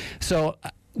products. So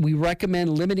we recommend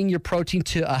limiting your protein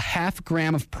to a half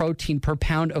gram of protein per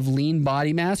pound of lean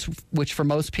body mass, which for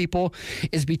most people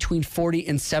is between 40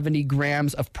 and 70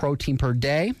 grams of protein per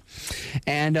day.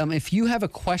 And if you have a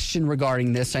question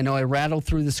regarding this, I know I rattled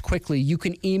through this quickly, you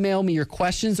can email me your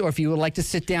questions, or if you would like to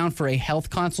sit down for a health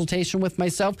consultation with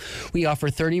myself, we offer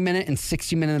 30-minute and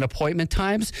 60-minute appointment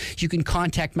times. You can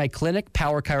contact my clinic,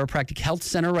 Power Chiropractic Health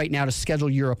Center, right now to schedule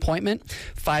your appointment,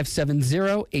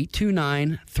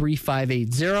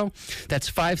 570-829-3580. That's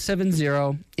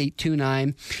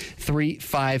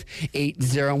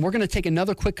 570-829-3580. And we're going to take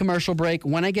another quick commercial break.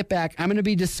 When I get back, I'm going to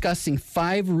be discussing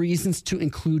 5 reasons to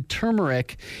include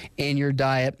turmeric in your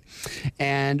diet.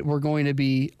 And we're going to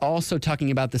be also talking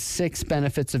about the 6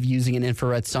 benefits of using an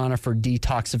infrared sauna for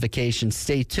detoxification.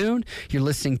 Stay tuned. You're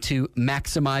listening to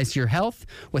Maximize Your Health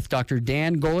with Dr.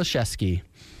 Dan Goloszewski.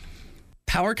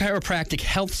 Power Chiropractic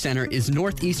Health Center is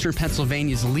Northeastern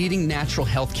Pennsylvania's leading natural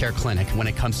health care clinic when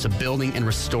it comes to building and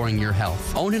restoring your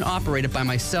health. Owned and operated by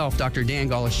myself, Dr. Dan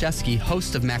Goloszewski,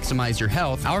 host of Maximize Your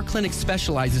Health, our clinic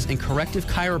specializes in corrective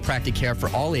chiropractic care for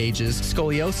all ages,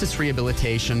 scoliosis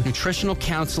rehabilitation, nutritional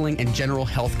counseling, and general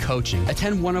health coaching.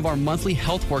 Attend one of our monthly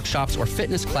health workshops or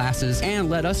fitness classes, and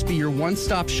let us be your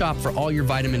one-stop shop for all your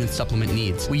vitamin and supplement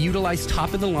needs. We utilize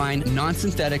top-of-the-line,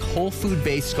 non-synthetic, whole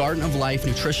food-based Garden of Life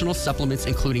nutritional supplements,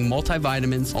 including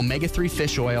multivitamins, omega-3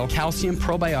 fish oil, calcium,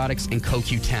 probiotics, and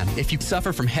CoQ10. If you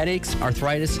suffer from headaches,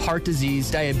 arthritis, heart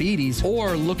disease, diabetes,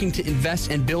 or looking to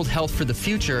invest and build health for the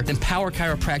future, then Power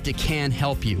Chiropractic can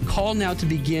help you. Call now to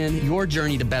begin your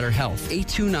journey to better health.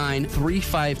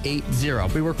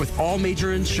 829-3580. We work with all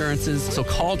major insurances, so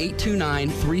call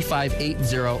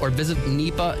 829-3580 or visit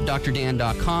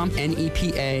nepadrdan.com,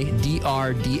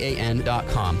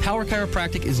 nepadradan.com. Power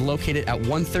Chiropractic is located at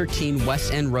 113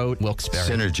 West End Road, Wilkes-Barre.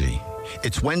 Synergy.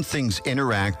 It's when things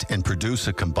interact and produce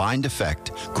a combined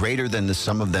effect greater than the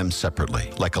sum of them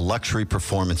separately, like a luxury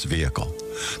performance vehicle.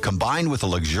 Combined with a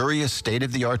luxurious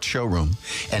state-of-the-art showroom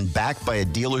and backed by a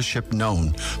dealership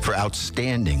known for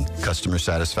outstanding customer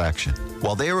satisfaction.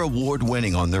 While they are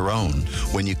award-winning on their own,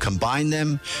 when you combine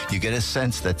them, you get a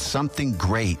sense that something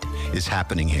great is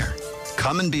happening here.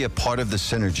 Come and be a part of the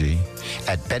synergy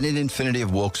at Bennett Infinity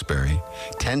of Wilkes-Barre,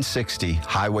 1060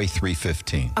 Highway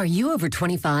 315. Are you over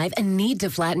 25 and need to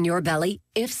flatten your belly?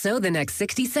 If so, the next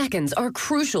 60 seconds are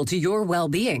crucial to your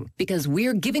well-being because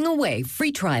we're giving away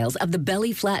free trials of the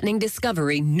belly flattening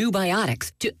discovery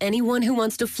Nubiotics to anyone who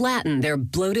wants to flatten their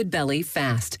bloated belly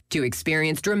fast. To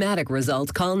experience dramatic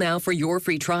results, call now for your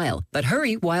free trial. But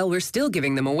hurry while we're still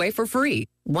giving them away for free.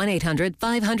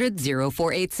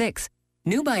 1-800-500-0486.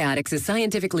 Nubiotics is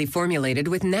scientifically formulated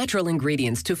with natural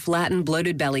ingredients to flatten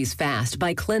bloated bellies fast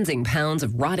by cleansing pounds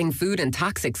of rotting food and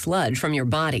toxic sludge from your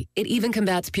body. It even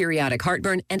combats periodic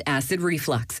heartburn and acid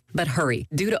reflux. But hurry,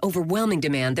 due to overwhelming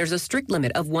demand, there's a strict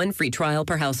limit of 1 free trial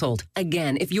per household.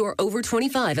 Again, if you're over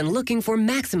 25 and looking for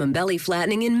maximum belly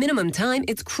flattening in minimum time,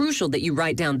 it's crucial that you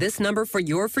write down this number for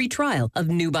your free trial of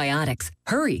Nubiotics.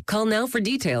 Hurry, call now for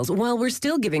details while we're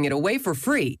still giving it away for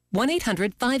free.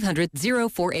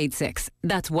 1-800-500-0486.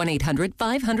 That's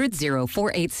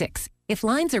 1-800-500-0486. If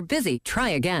lines are busy, try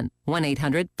again.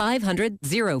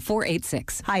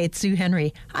 1-800-500-0486. Hi, it's Sue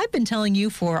Henry. I've been telling you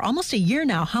for almost a year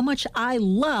now how much I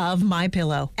love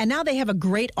MyPillow. And now they have a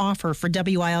great offer for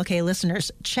WILK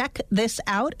listeners. Check this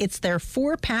out. It's their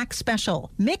 4-pack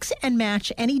special. Mix and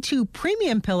match any 2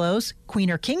 premium pillows, queen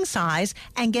or king size,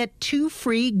 and get 2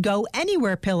 free Go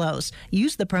Anywhere pillows.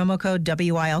 Use the promo code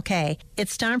WILK.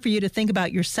 It's time for you to think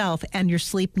about yourself and your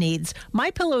sleep needs.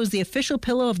 MyPillow is the official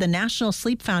pillow of the National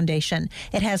Sleep Foundation.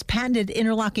 It has patented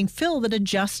interlocking fill that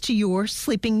adjusts to your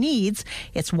sleeping needs.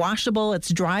 It's washable,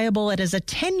 it's dryable, it has a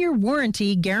 10-year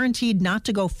warranty guaranteed not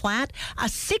to go flat, a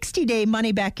 60-day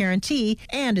money-back guarantee,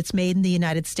 and it's made in the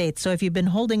United States. So if you've been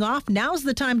holding off, now's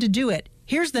the time to do it.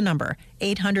 Here's the number,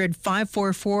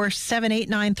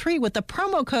 800-544-7893 with the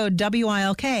promo code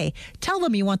WILK. Tell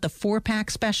them you want the 4-pack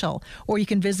special, or you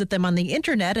can visit them on the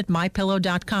internet at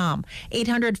mypillow.com.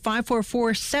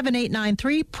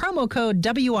 800-544-7893, promo code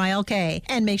WILK.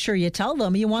 And make sure you tell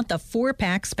them you want the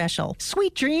 4-pack special.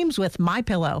 Sweet dreams with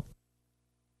MyPillow.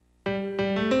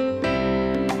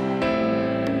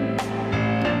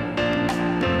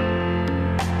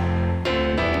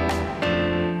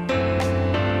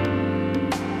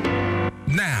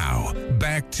 Now,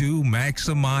 back to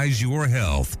Maximize Your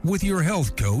Health with your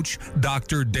health coach,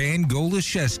 Dr. Dan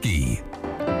Goloszewski.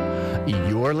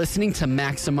 You're listening to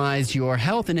Maximize Your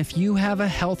Health, and if you have a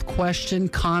health question,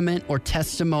 comment, or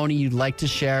testimony you'd like to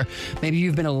share, maybe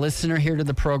you've been a listener here to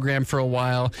the program for a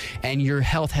while, and your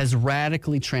health has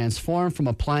radically transformed from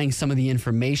applying some of the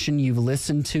information you've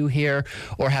listened to here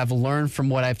or have learned from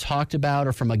what I've talked about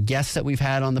or from a guest that we've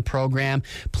had on the program,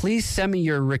 please send me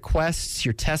your requests,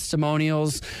 your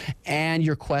testimonials, and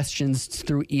your questions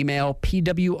through email,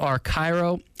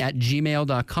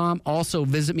 pwrcairo@gmail.com. Also,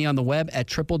 visit me on the web at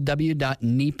www.nepadrdan.com.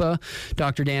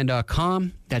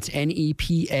 That's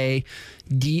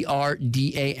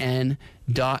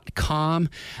NEPADRDAN.com.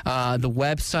 The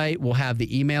website will have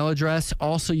the email address.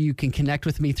 Also, you can connect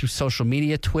with me through social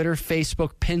media, Twitter,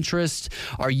 Facebook, Pinterest.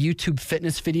 Our YouTube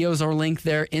fitness videos are linked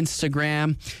there,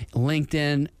 Instagram,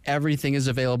 LinkedIn. Everything is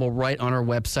available right on our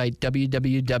website,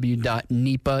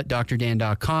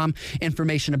 www.nepadrdan.com.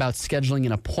 Information about scheduling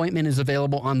an appointment is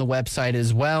available on the website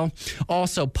as well.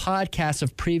 Also, podcasts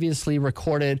of previously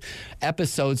recorded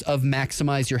episodes of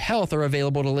Maximize Your Health are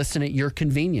available to listen at your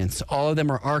convenience. All of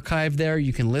them are archived there.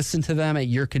 You can listen to them at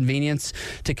your convenience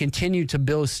to continue to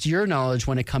boost your knowledge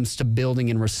when it comes to building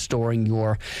and restoring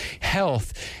your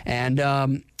health. And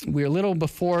we're a little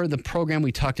before the program.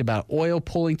 We talked about oil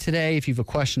pulling today. If you have a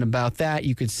question about that,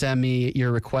 you could send me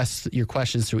your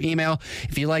questions through email.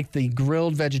 If you like the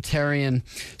grilled vegetarian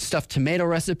stuffed tomato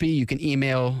recipe, you can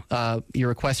email your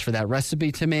request for that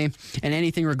recipe to me. And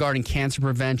anything regarding cancer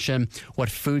prevention,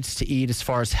 what foods to eat as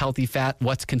far as healthy fat,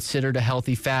 what's considered a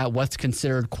healthy fat, what's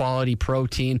considered quality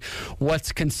protein,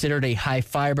 what's considered a high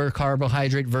fiber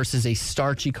carbohydrate versus a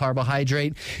starchy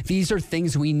carbohydrate. These are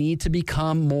things we need to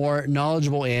become more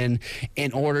knowledgeable in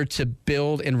order to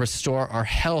build and restore our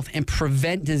health and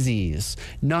prevent disease,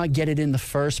 not get it in the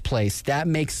first place. That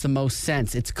makes the most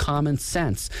sense. It's common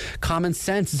sense. Common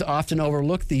sense is often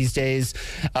overlooked these days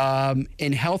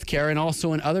in healthcare and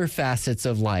also in other facets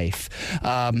of life,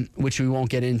 which we won't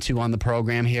get into on the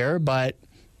program here, but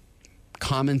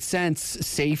common sense,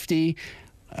 safety,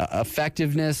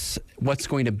 effectiveness, what's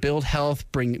going to build health,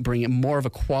 bring more of a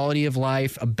quality of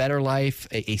life, a better life,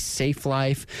 a safe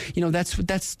life. You know,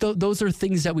 those are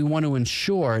things that we want to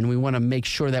ensure, and we want to make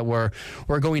sure that we're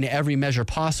going to every measure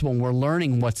possible and we're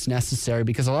learning what's necessary,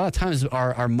 because a lot of times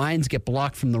our minds get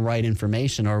blocked from the right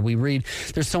information, or we read,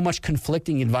 there's so much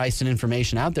conflicting advice and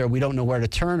information out there, we don't know where to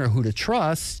turn or who to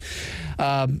trust.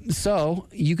 So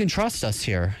you can trust us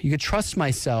here. You can trust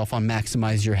myself on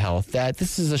Maximize Your Health, that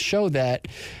this is a show that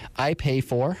I pay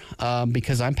for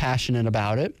because I'm passionate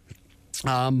about it.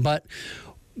 But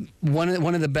one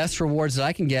of the best rewards that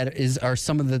I can get are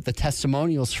some of the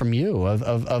testimonials from you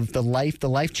of the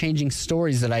life-changing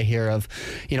stories that I hear of.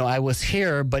 You know, I was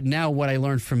here, but now what I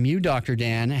learned from you, Dr.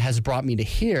 Dan, has brought me to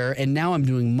here, and now I'm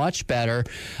doing much better.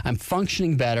 I'm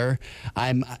functioning better.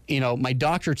 My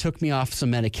doctor took me off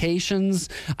some medications.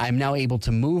 I'm now able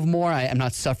to move more. I'm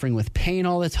not suffering with pain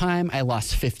all the time. I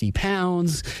lost 50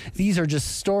 pounds. These are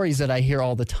just stories that I hear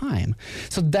all the time.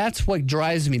 So that's what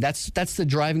drives me. That's the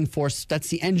driving force. That's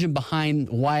the engine behind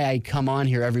why I come on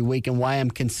here every week and why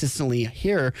I'm consistently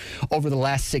here over the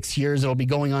last 6 years. It'll be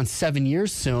going on 7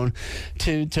 years soon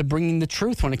to bringing the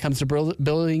truth when it comes to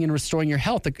building and restoring your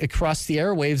health across the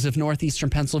airwaves of northeastern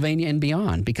Pennsylvania and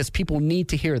beyond, because people need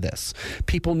to hear this.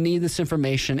 People need this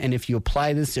information, and if you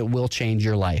apply this, it will change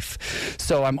your life.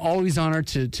 So I'm always honored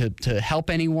to help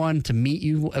anyone, to meet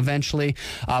you eventually.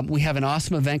 We have an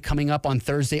awesome event coming up on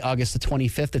Thursday, August the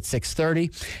 25th at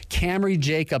 6:30. Camry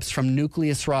Jacobs from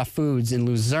Nucleus Raw Foods in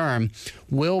Luzerne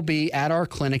will be at our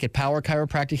clinic at Power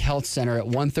Chiropractic Health Center at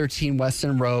 113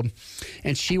 Weston Road,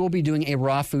 and she will be doing a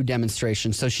raw food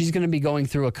demonstration. So she's going to be going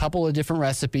through a couple of different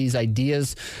recipes,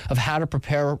 ideas of how to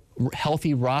prepare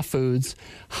healthy raw foods,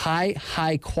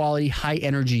 high quality, high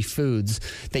energy foods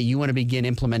that you want to begin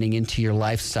implementing into your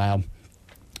lifestyle.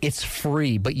 It's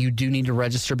free, but you do need to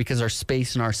register because our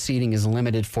space and our seating is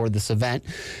limited for this event.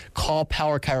 Call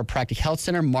Power Chiropractic Health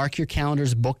Center. Mark your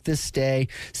calendars. Book this day,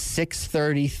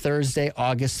 6:30, Thursday,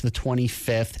 August the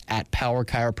 25th at Power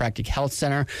Chiropractic Health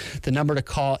Center. The number to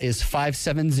call is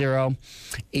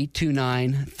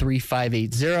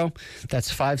 570-829-3580.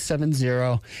 That's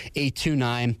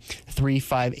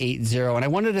 570-829-3580. And I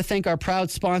wanted to thank our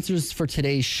proud sponsors for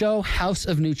today's show, House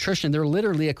of Nutrition. They're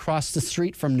literally across the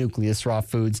street from Nucleus Raw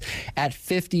Foods at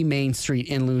 50 Main Street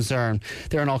in Luzerne.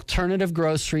 They're an alternative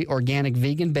grocery, organic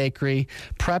vegan bakery,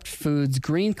 prepped foods,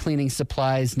 green cleaning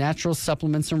supplies, natural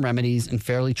supplements and remedies, and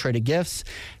fairly traded gifts.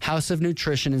 House of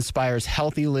Nutrition inspires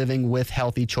healthy living with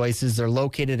healthy choices. They're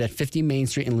located at 50 Main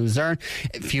Street in Luzerne.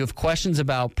 If you have questions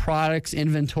about products,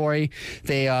 inventory,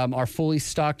 they are fully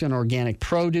stocked on organic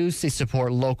produce. They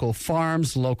support local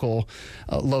farms, local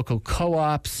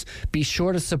co-ops. Be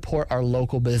sure to support our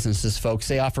local businesses, folks.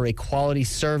 They offer a quality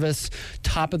service,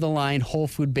 top-of-the-line, whole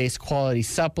food-based quality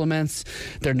supplements.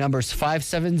 Their number is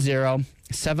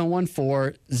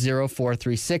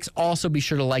 570-714-0436. Also, be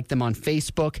sure to like them on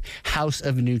Facebook, House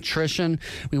of Nutrition.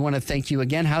 We want to thank you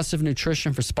again, House of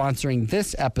Nutrition, for sponsoring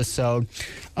this episode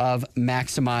of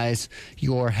Maximize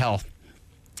Your Health.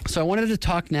 So I wanted to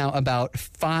talk now about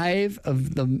 5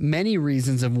 of the many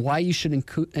reasons of why you should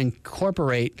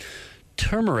incorporate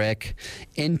turmeric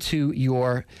into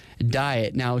your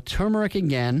diet. Now, turmeric,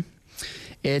 again,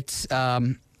 it's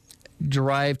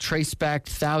traced back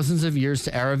thousands of years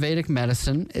to Ayurvedic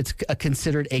medicine. It's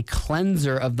considered a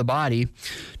cleanser of the body.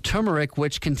 Turmeric,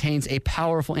 which contains a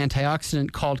powerful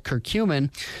antioxidant called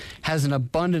curcumin, has an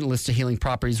abundant list of healing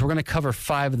properties. We're going to cover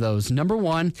 5 of those. Number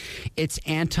 1, it's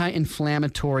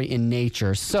anti-inflammatory in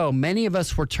nature. So many of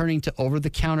us were turning to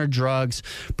over-the-counter drugs,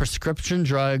 prescription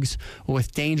drugs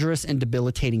with dangerous and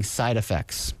debilitating side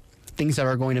effects, things that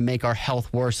are going to make our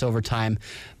health worse over time.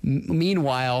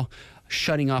 Meanwhile,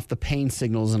 shutting off the pain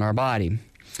signals in our body.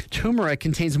 Turmeric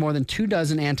contains more than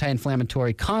 24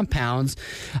 anti-inflammatory compounds,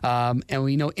 and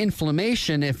we know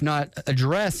inflammation, if not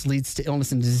addressed, leads to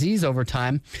illness and disease over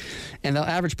time. And the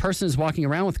average person is walking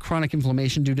around with chronic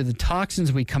inflammation due to the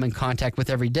toxins we come in contact with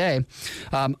every day.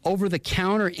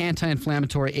 Over-the-counter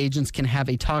anti-inflammatory agents can have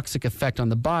a toxic effect on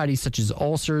the body, such as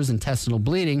ulcers, intestinal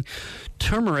bleeding.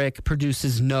 Turmeric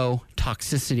produces no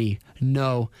toxicity,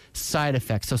 no side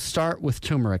effects. So start with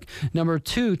turmeric. Number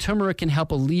 2, turmeric can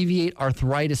help alleviate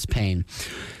arthritis pain,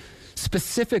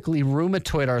 specifically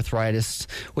rheumatoid arthritis,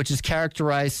 which is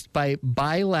characterized by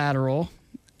bilateral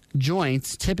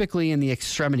joints, typically in the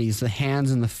extremities, the hands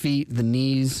and the feet, the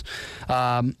knees.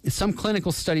 Some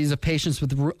clinical studies of patients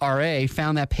with RA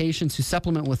found that patients who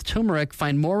supplement with turmeric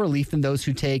find more relief than those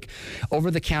who take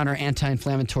over-the-counter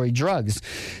anti-inflammatory drugs.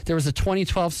 There was a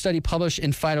 2012 study published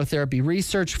in Phytotherapy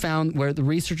Research where the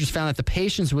researchers found that the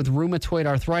patients with rheumatoid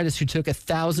arthritis who took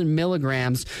 1,000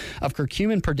 milligrams of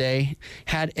curcumin per day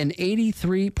had an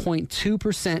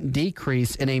 83.2%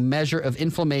 decrease in a measure of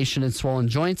inflammation in swollen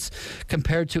joints,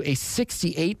 compared to a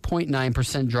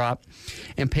 68.9% drop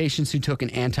in patients who took an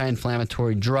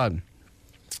anti-inflammatory drug.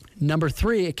 Number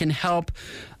 3, it can help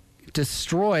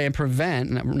destroy and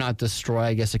prevent, not destroy,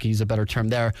 I guess I could use a better term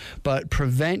there, but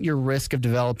prevent your risk of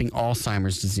developing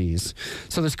Alzheimer's disease.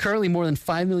 So there's currently more than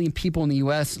 5 million people in the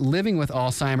U.S. living with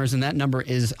Alzheimer's, and that number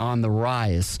is on the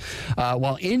rise.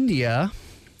 While India,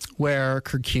 where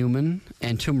curcumin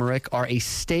and turmeric are a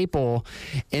staple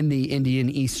in the Indian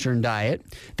Eastern diet,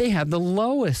 they have the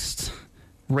lowest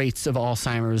rates of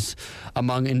Alzheimer's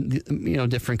among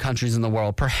different countries in the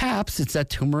world. Perhaps it's that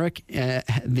turmeric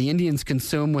the Indians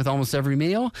consume with almost every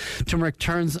meal. Turmeric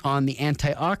turns on the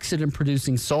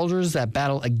antioxidant-producing soldiers that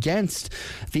battle against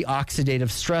the oxidative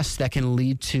stress that can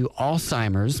lead to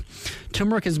Alzheimer's.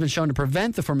 Turmeric has been shown to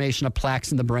prevent the formation of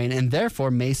plaques in the brain and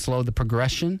therefore may slow the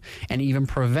progression and even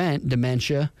prevent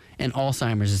dementia and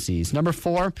Alzheimer's disease. Number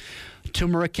 4,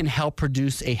 turmeric can help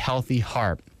produce a healthy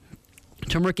heart.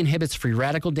 Turmeric inhibits free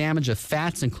radical damage of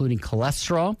fats, including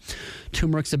cholesterol.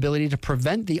 Turmeric's ability to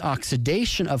prevent the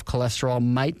oxidation of cholesterol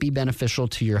might be beneficial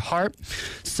to your heart.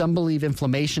 Some believe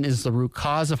inflammation is the root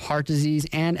cause of heart disease,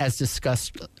 and as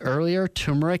discussed earlier,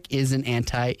 turmeric is an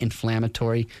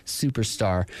anti-inflammatory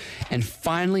superstar. And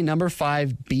finally, number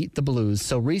 5, beat the blues.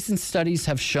 So recent studies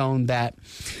have shown that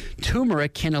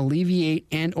turmeric can alleviate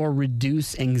and or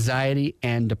reduce anxiety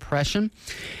and depression.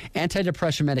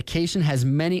 Antidepressant medication has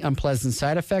many unpleasant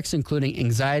side effects, including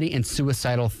anxiety and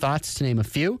suicidal thoughts, to name a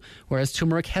few, whereas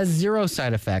turmeric has 0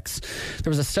 side effects. There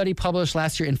was a study published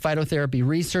last year in Phytotherapy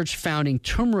Research finding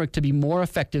turmeric to be more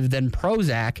effective than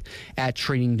Prozac at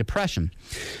treating depression.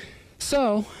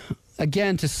 So,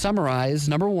 again, to summarize,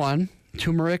 number 1,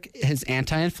 turmeric is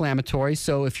anti-inflammatory.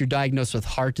 So if you're diagnosed with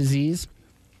heart disease,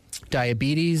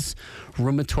 diabetes,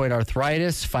 rheumatoid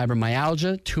arthritis,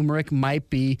 fibromyalgia, turmeric might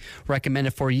be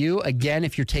recommended for you. Again,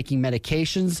 if you're taking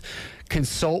medications,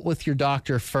 consult with your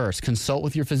doctor first. Consult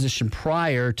with your physician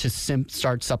prior to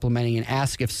start supplementing and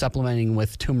ask if supplementing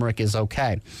with turmeric is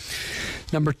okay.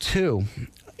 Number 2,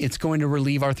 it's going to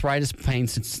relieve arthritis pain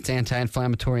since it's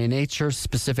anti-inflammatory in nature,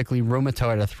 specifically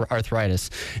rheumatoid arthritis.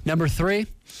 Number 3,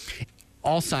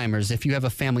 Alzheimer's. If you have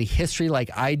a family history like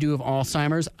I do of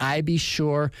Alzheimer's, I'd be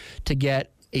sure to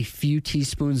get a few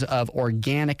teaspoons of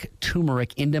organic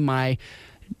turmeric into my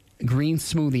green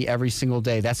smoothie every single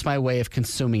day. That's my way of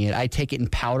consuming it. I take it in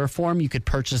powder form. You could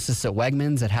purchase this at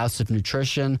Wegmans, at House of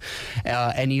Nutrition,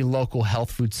 any local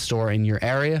health food store in your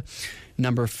area.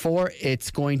 Number 4,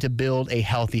 it's going to build a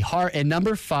healthy heart. And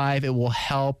number 5, it will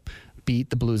help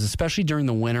beat the blues, especially during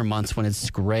the winter months when it's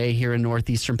gray here in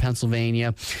northeastern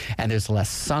Pennsylvania and there's less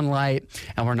sunlight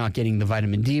and we're not getting the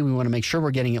vitamin D. We want to make sure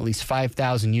we're getting at least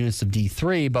 5,000 units of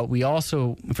D3, but we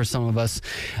also, for some of us,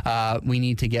 we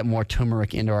need to get more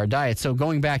turmeric into our diet. So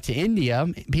going back to India,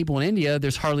 people in India,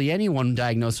 there's hardly anyone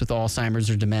diagnosed with Alzheimer's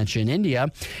or dementia in India,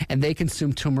 and they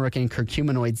consume turmeric and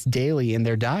curcuminoids daily in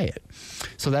their diet.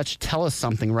 So that should tell us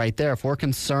something right there. If we're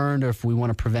concerned or if we want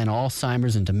to prevent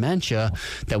Alzheimer's and dementia,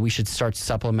 that we should start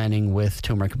supplementing with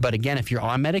turmeric. But again, if you're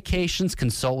on medications,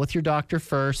 consult with your doctor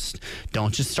first.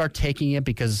 Don't just start taking it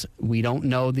because we don't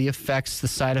know the effects, the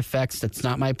side effects. That's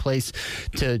not my place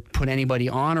to put anybody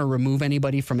on or remove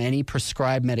anybody from any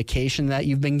prescribed medication that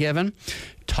you've been given.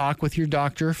 Talk with your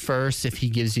doctor first. If he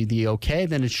gives you the okay,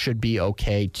 then it should be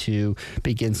okay to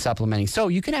begin supplementing. So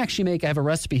you can actually I have a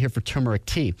recipe here for turmeric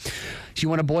tea. So you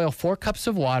want to boil 4 cups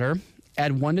of water.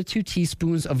 Add 1 to 2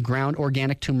 teaspoons of ground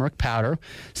organic turmeric powder.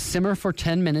 Simmer for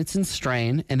 10 minutes and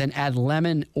strain, and then add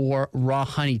lemon or raw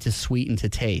honey to sweeten to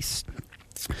taste.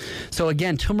 So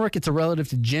again, turmeric, it's a relative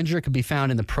to ginger. It can be found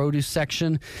in the produce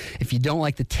section. If you don't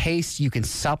like the taste, you can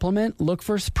supplement. Look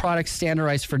for products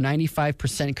standardized for 95%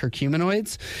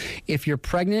 curcuminoids. If you're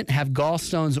pregnant, have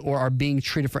gallstones, or are being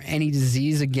treated for any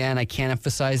disease, again, I can't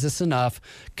emphasize this enough,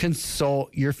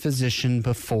 consult your physician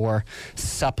before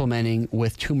supplementing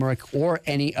with turmeric or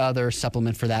any other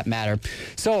supplement for that matter.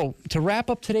 So to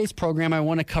wrap up today's program, I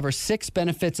want to cover 6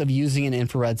 benefits of using an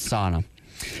infrared sauna.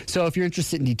 So if you're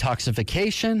interested in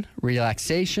detoxification,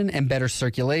 relaxation, and better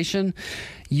circulation,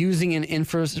 using an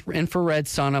infrared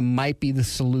sauna might be the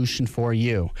solution for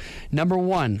you. Number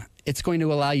 1, it's going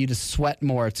to allow you to sweat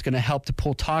more. It's going to help to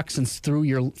pull toxins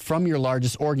from your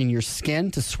largest organ, your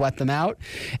skin, to sweat them out.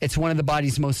 It's one of the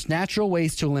body's most natural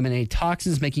ways to eliminate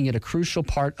toxins, making it a crucial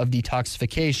part of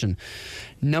detoxification.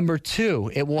 Number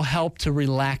 2, it will help to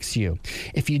relax you.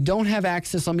 If you don't have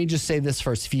access, let me just say this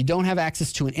first. If you don't have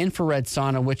access to an infrared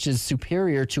sauna, which is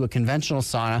superior to a conventional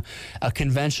sauna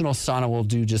will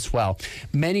do just well.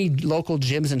 Many local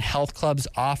gyms and health clubs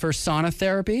offer sauna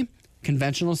therapy,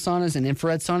 conventional saunas and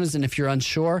infrared saunas, and if you're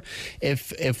unsure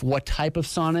if what type of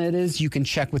sauna it is, you can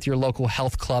check with your local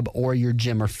health club or your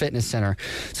gym or fitness center.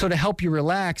 So to help you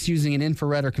relax, using an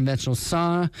infrared or conventional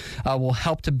sauna will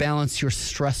help to balance your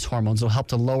stress hormones. It will help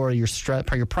to lower your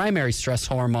primary stress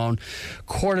hormone,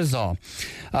 cortisol.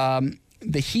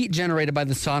 The heat generated by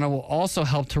the sauna will also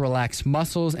help to relax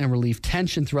muscles and relieve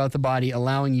tension throughout the body,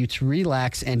 allowing you to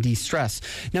relax and de-stress.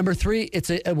 Number 3,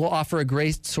 it will offer a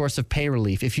great source of pain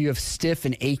relief. If you have stiff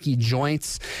and achy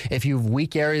joints, if you have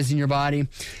weak areas in your body,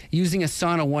 using a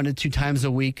sauna 1 to 2 times a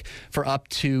week for up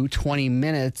to 20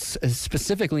 minutes,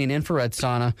 specifically an infrared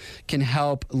sauna, can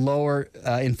help lower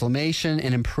inflammation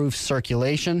and improve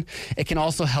circulation. It can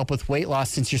also help with weight loss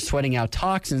since you're sweating out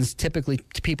toxins. Typically,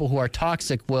 people who are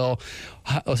toxic will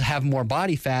have more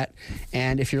body fat,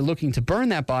 and if you're looking to burn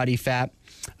that body fat,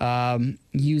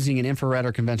 using an infrared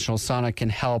or conventional sauna can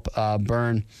help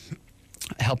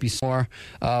you more,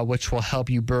 which will help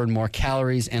you burn more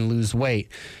calories and lose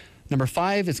weight. Number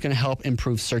 5, it's going to help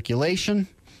improve circulation.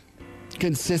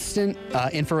 Consistent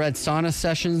infrared sauna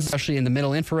sessions, especially in the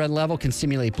middle infrared level, can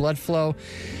stimulate blood flow,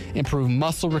 improve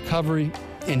muscle recovery,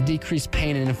 and decrease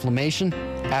pain and inflammation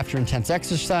after intense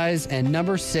exercise. And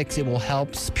number 6, it will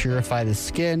help purify the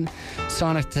skin.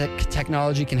 Sauna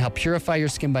technology can help purify your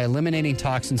skin by eliminating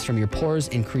toxins from your pores,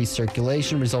 increase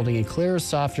circulation, resulting in clearer,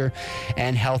 softer,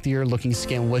 and healthier looking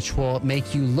skin, which will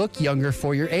make you look younger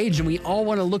for your age. And we all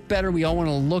want to look better. We all want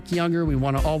to look younger. We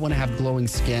all want to have glowing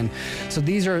skin. So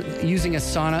these are using a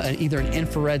sauna, either an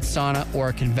infrared sauna or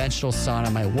a conventional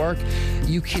sauna might work.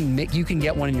 You can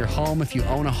get one in your home if you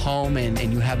own a home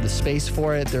and you have the space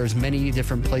for it. There's many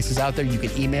different places out there. You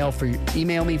can email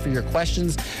me for your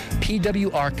questions,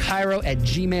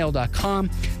 pwrchiro@gmail.com.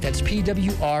 That's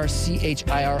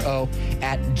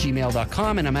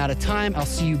pwrchiro@gmail.com. And I'm out of time. I'll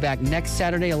see you back next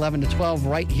Saturday, 11 to 12,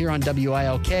 right here on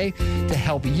WILK to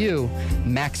help you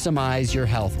maximize your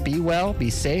health. Be well, be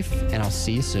safe, and I'll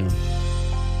see you soon.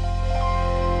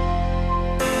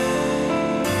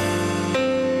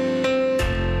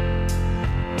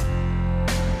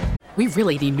 We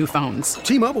really need new phones.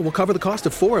 T-Mobile will cover the cost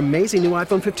of 4 amazing new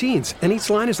iPhone 15s, and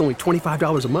each line is only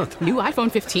 $25 a month. New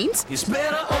iPhone 15s? It's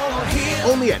better over here.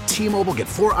 Only at T-Mobile, get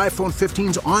 4 iPhone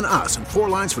 15s on us and 4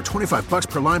 lines for $25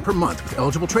 per line per month with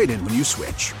eligible trade-in when you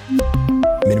switch.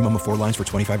 Minimum of 4 lines for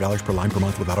 $25 per line per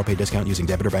month with autopay discount using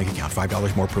debit or bank account.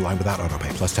 $5 more per line without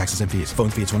autopay, plus taxes and fees. Phone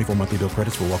fee at 24 monthly bill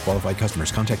credits for well-qualified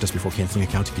customers. Contact us before canceling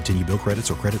account to continue bill credits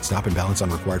or credit stop and balance on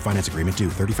required finance agreement due.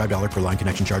 $35 per line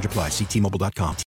connection charge applies. See T-Mobile.com.